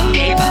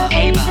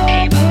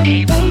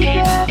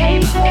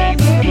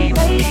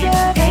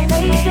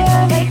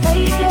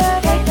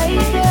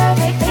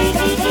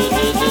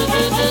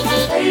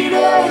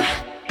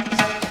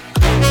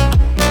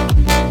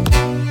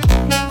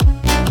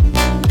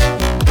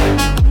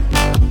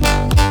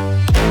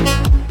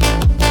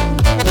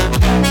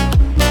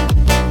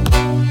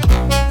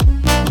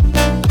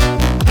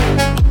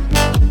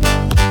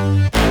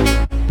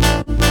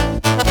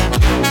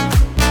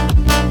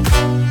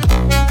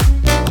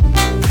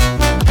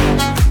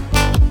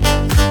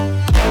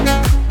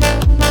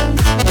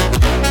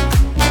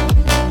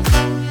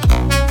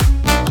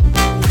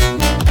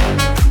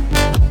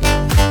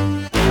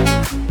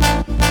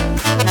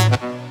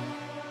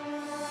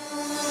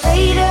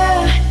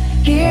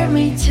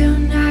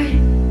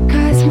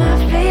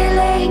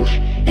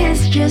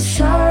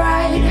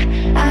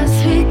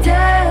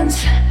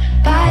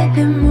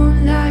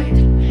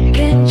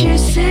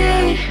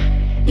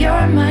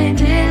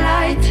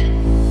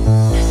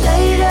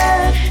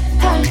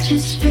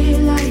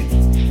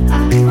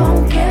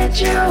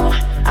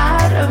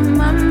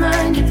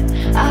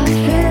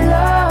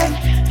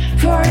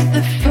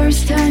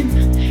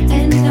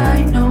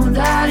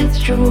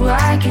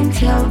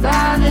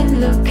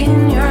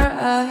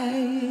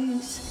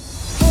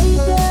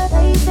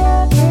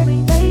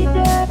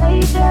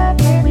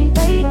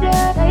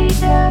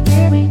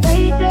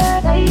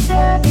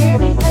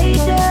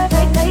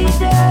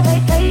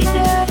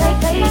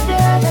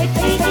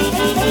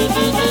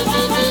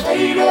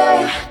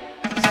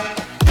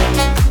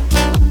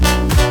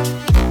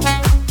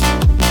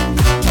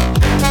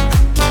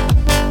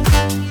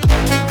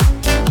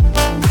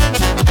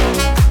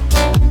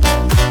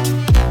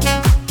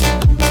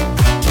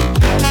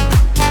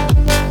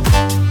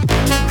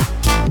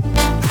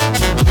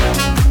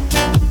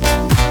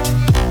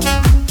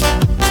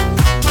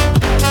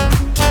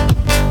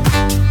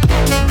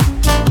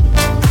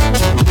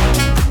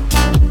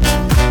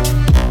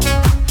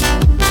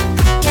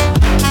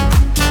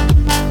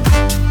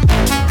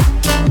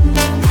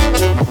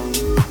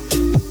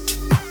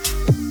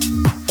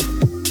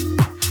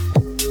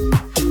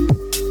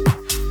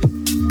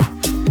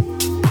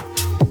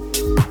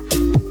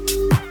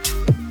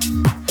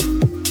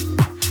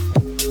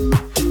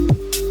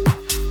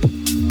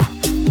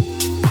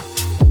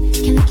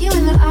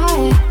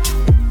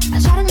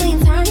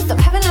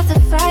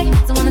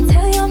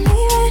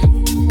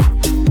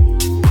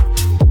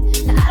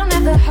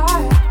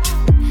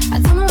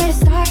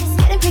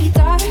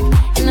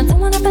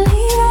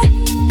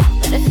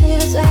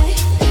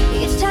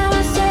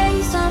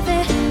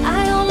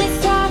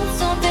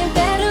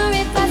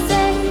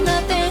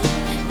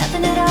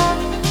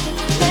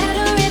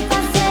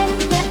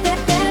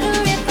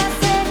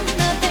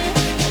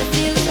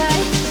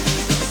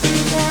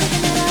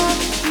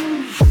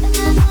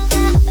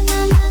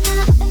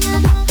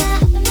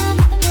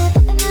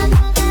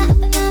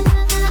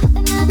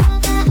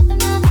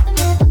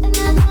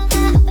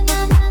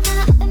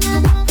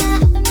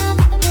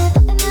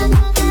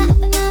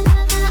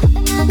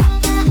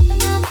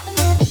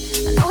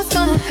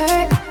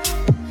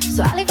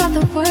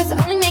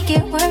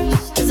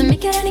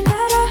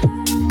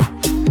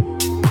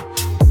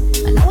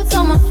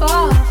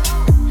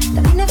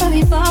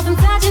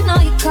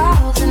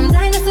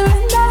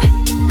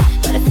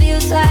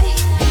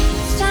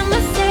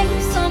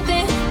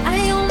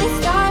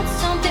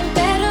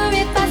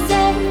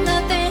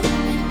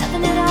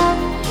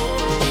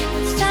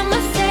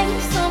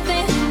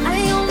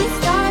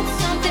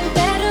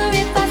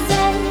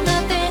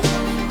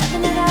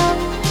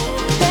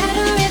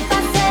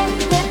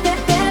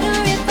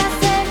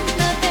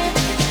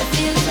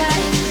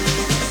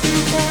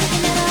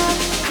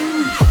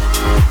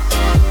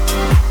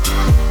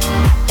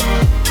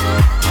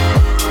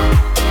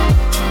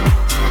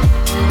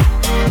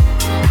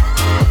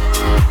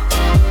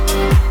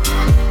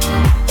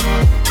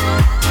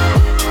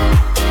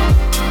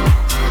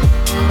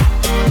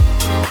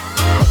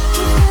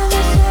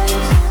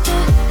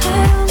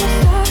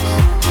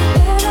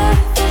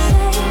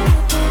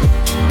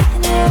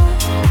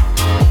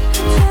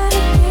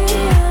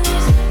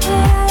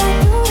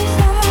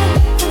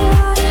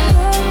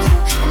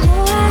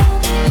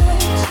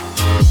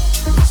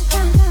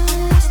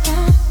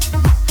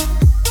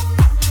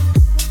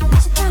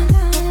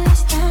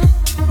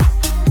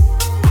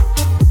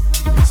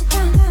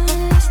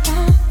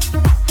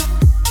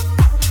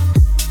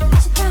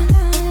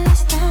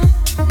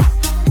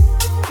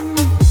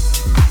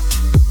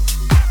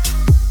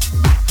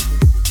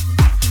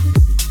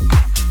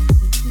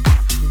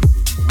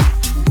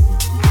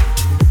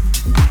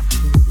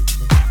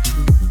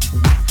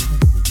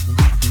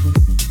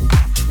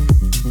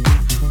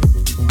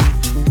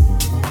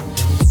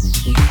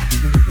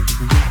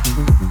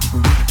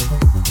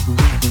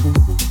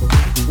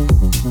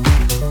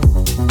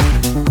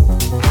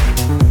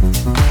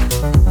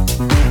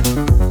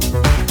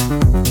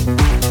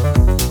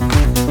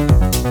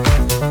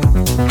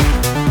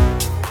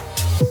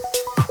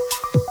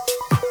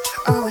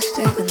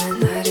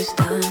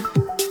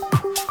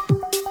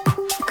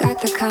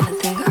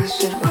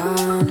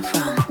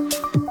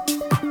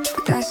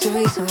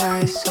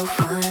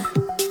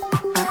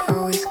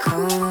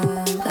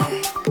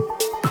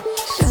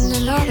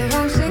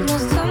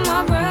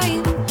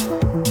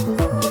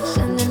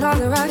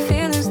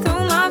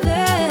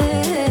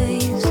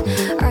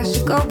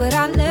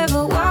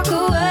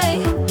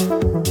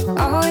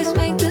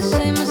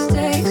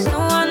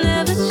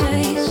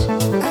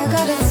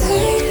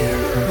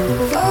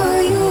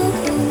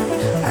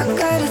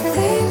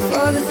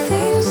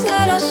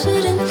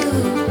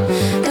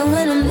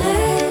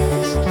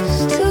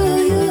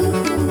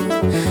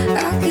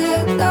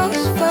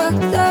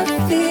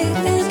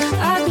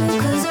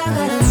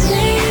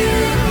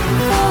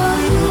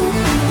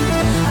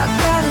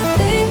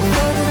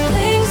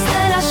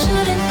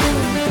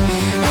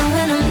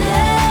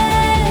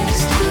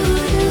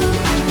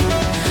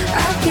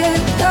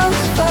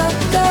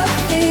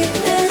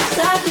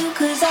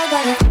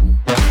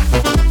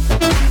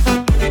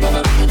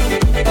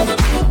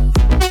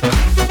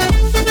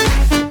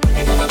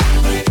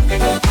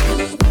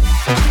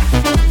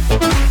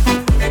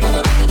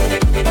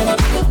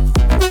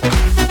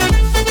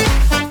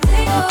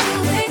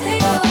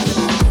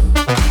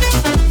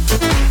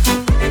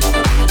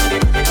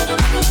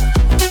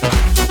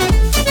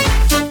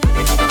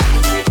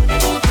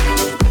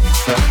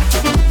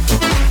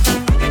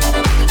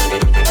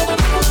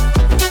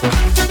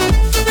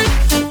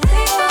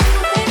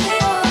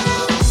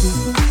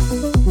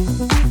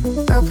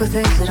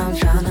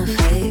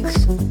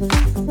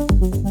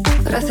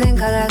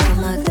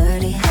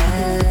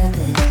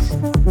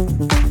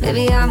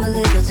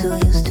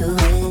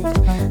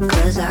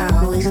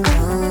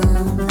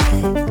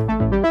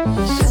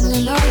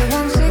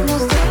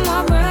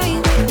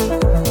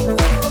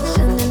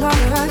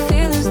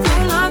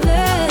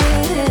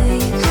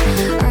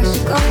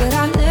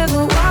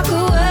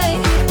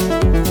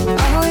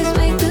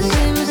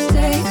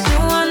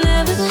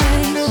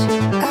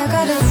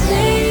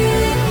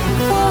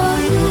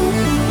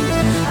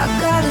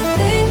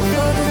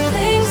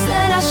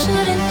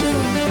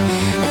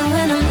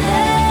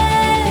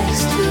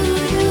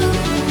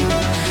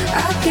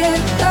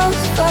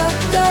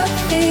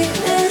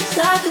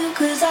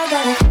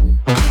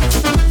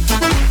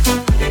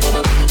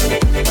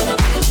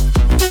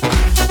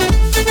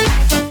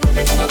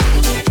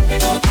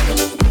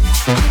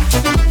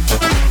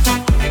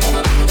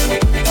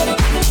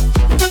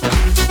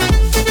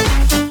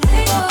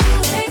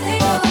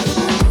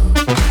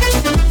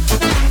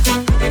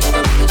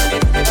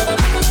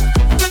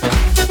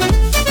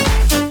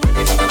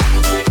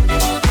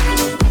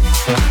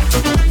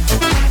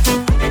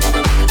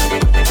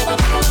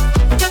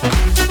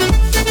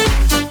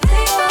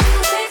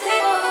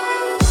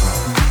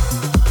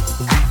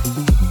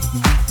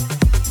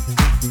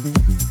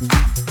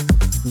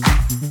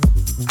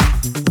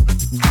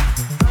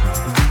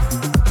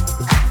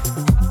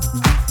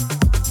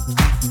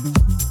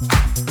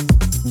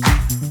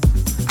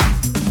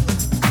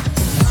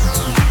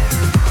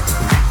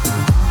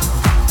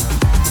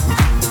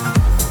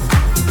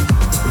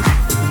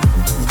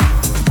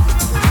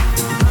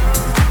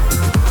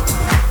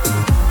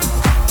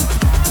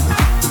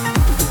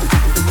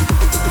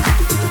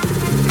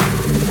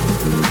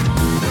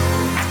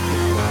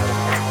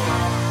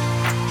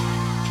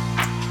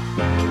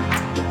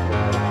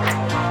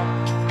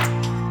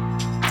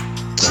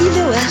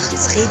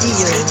 Kilohertz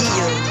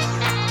Radio.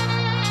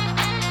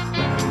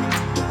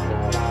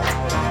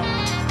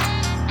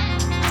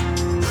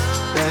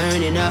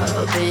 Burning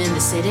up in the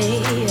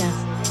city.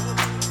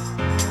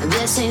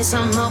 This ain't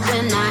summer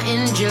when not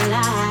in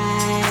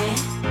July.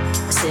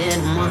 I sit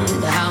and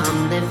wonder how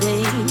I'm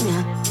living.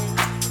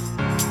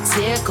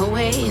 Take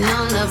away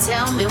no love,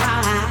 tell me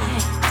why.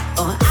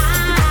 Oh,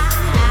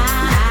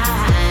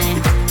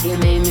 you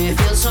make me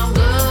feel so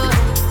good.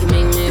 You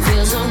make me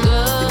feel so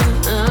good.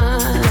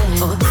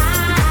 Oh,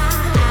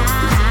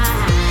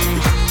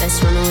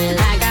 let's run away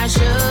like I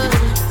should.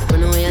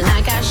 Run away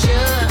like I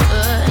should.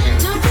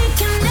 No, we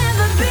can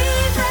never be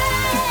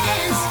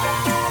friends.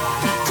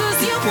 'Cause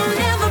you will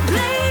never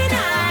play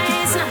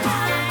nice.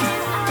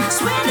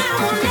 Swear I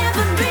will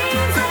never be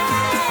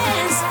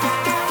friends.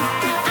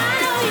 I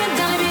know you're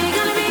gonna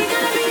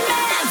be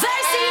mad.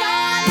 Thirsty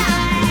all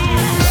night.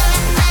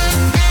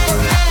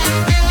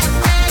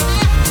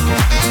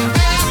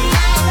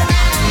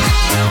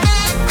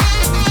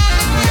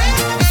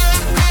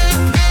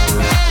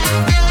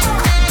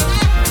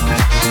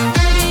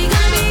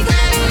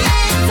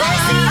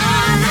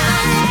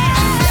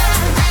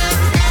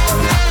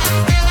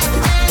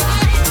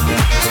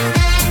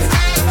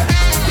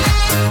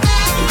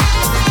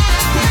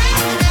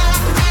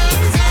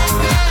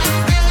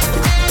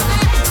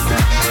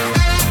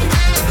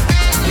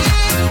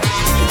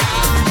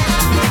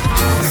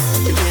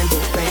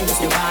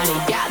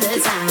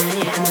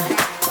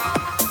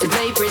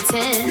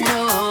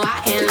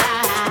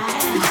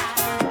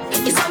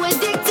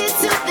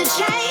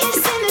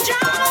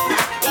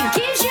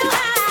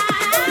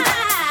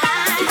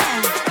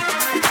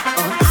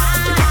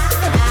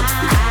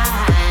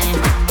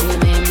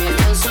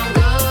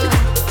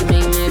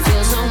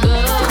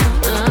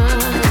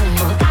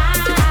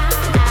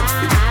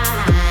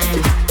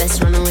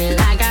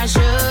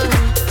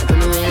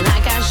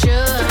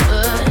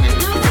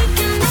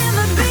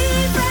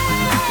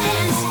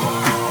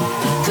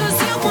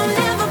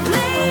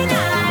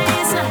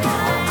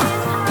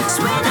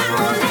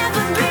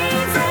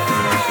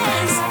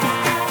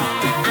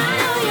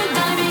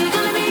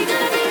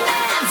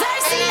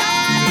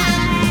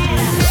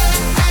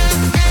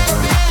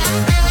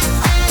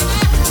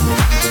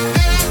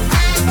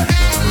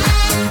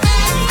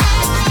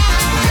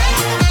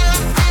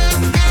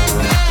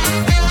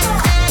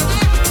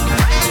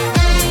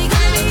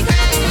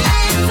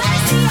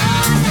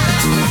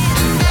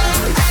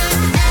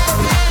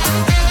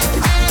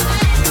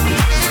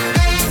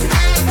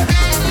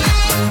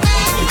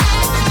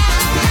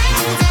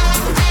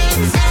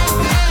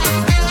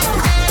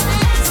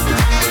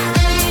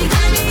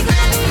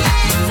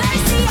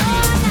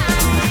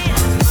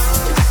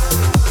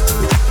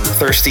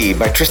 Thirsty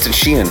by Tristan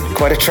Sheehan.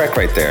 Quite a track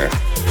right there.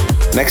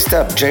 Next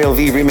up,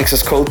 JLV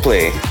remixes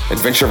Coldplay,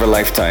 Adventure of a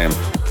Lifetime.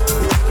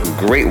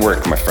 Great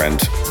work, my friend.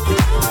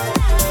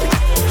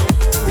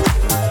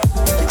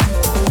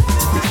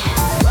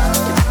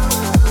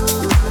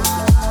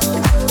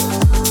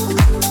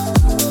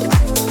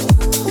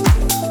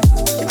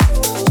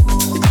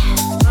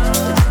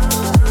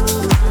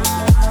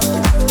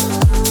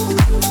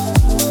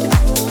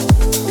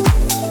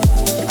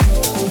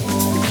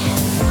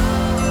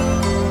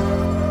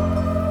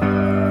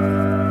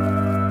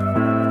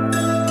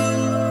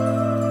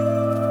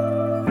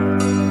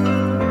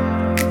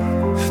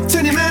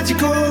 Turn your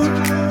magical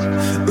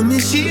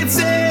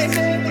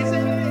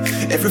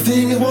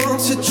Everything you want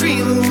to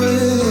dream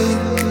away.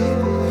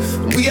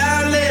 We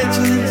are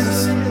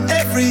legends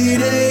every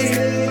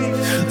day.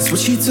 That's what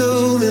she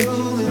told me.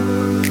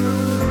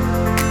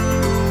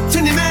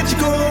 Turn your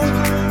magic on.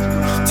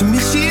 To me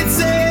she'd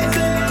say,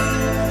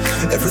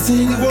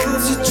 everything you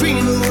want to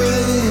dream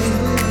away.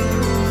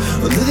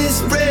 Under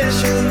this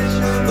pressure,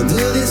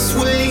 under this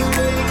weight,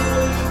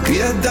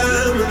 we are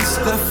diamonds.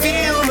 I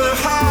feel my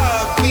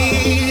heart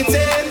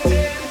beating.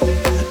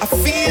 I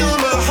feel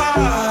my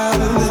heart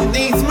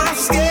underneath my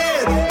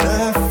skin.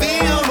 I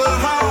feel my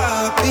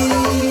heart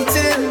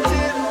beating.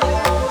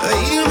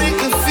 You make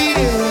me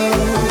feel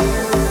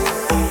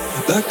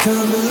like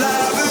I'm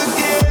alive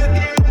again.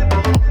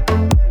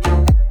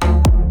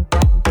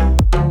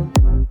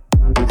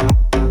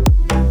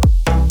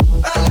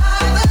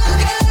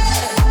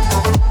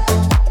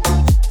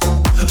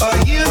 Oh,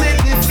 you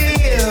make me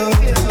feel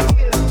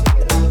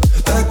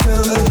like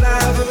I'm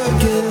alive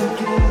again.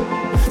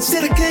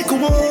 Said I can't go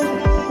on,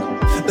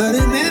 not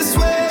in this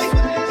way.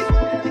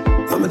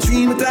 I'm a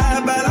dreamer,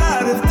 die by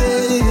light of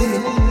day.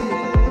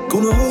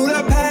 Gonna hold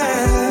up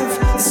half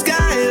the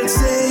sky and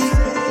say,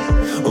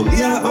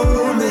 only I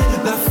own it.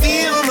 And I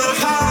feel my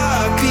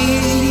heart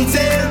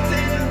beating.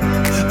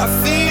 I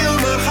feel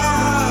my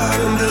heart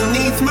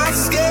underneath my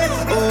skin.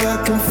 Oh, I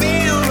can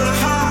feel my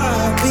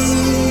heart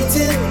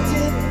beating.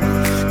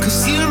 'Cause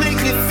you make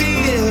me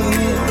feel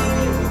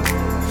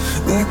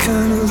like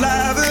I'm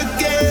alive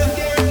again.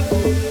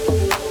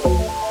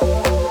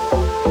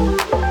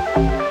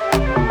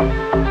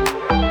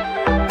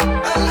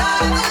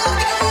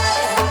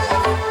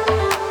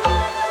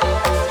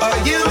 Oh,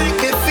 you make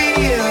me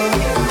feel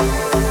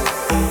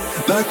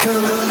like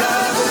I'm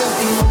alive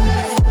again.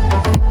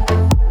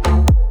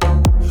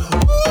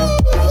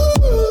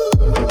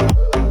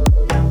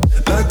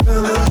 Like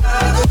I'm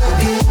alive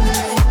again.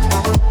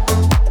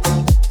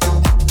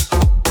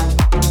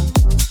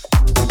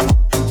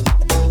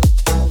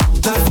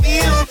 I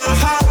feel my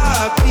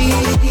heart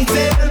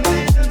beating.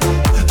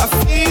 I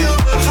feel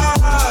my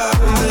heart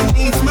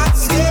underneath my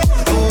skin.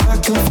 Oh, I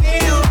can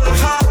feel my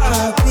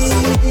heart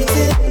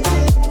beating.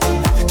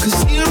 'Cause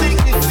you make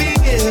me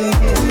feel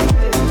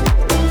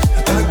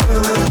like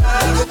I'm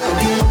alive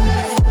again.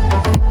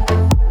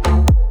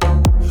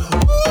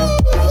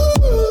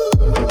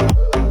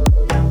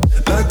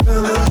 Like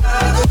I'm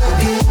alive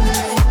again.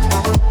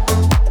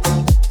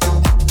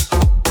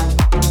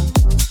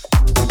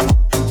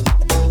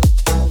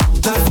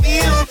 I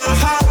feel my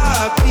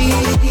heart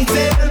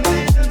beating.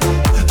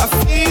 I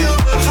feel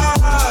my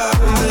heart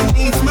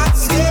underneath my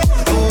skin.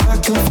 Oh, I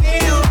can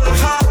feel my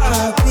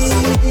heart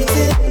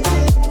beating.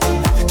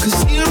 'Cause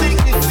you make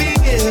me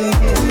feel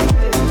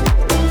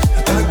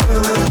like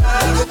I'm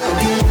alive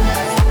again.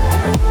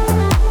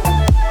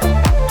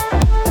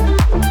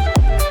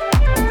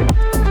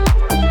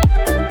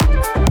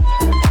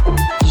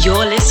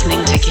 You're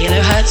listening to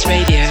Kilohertz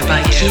Radio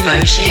by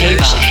Kilo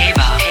Shaheba.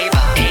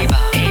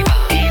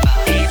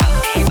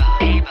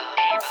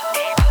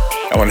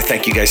 I want to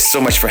thank you guys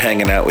so much for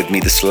hanging out with me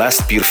this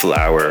last beautiful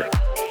hour.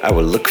 I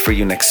will look for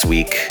you next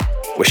week.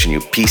 Wishing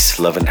you peace,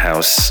 love, and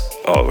house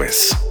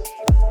always.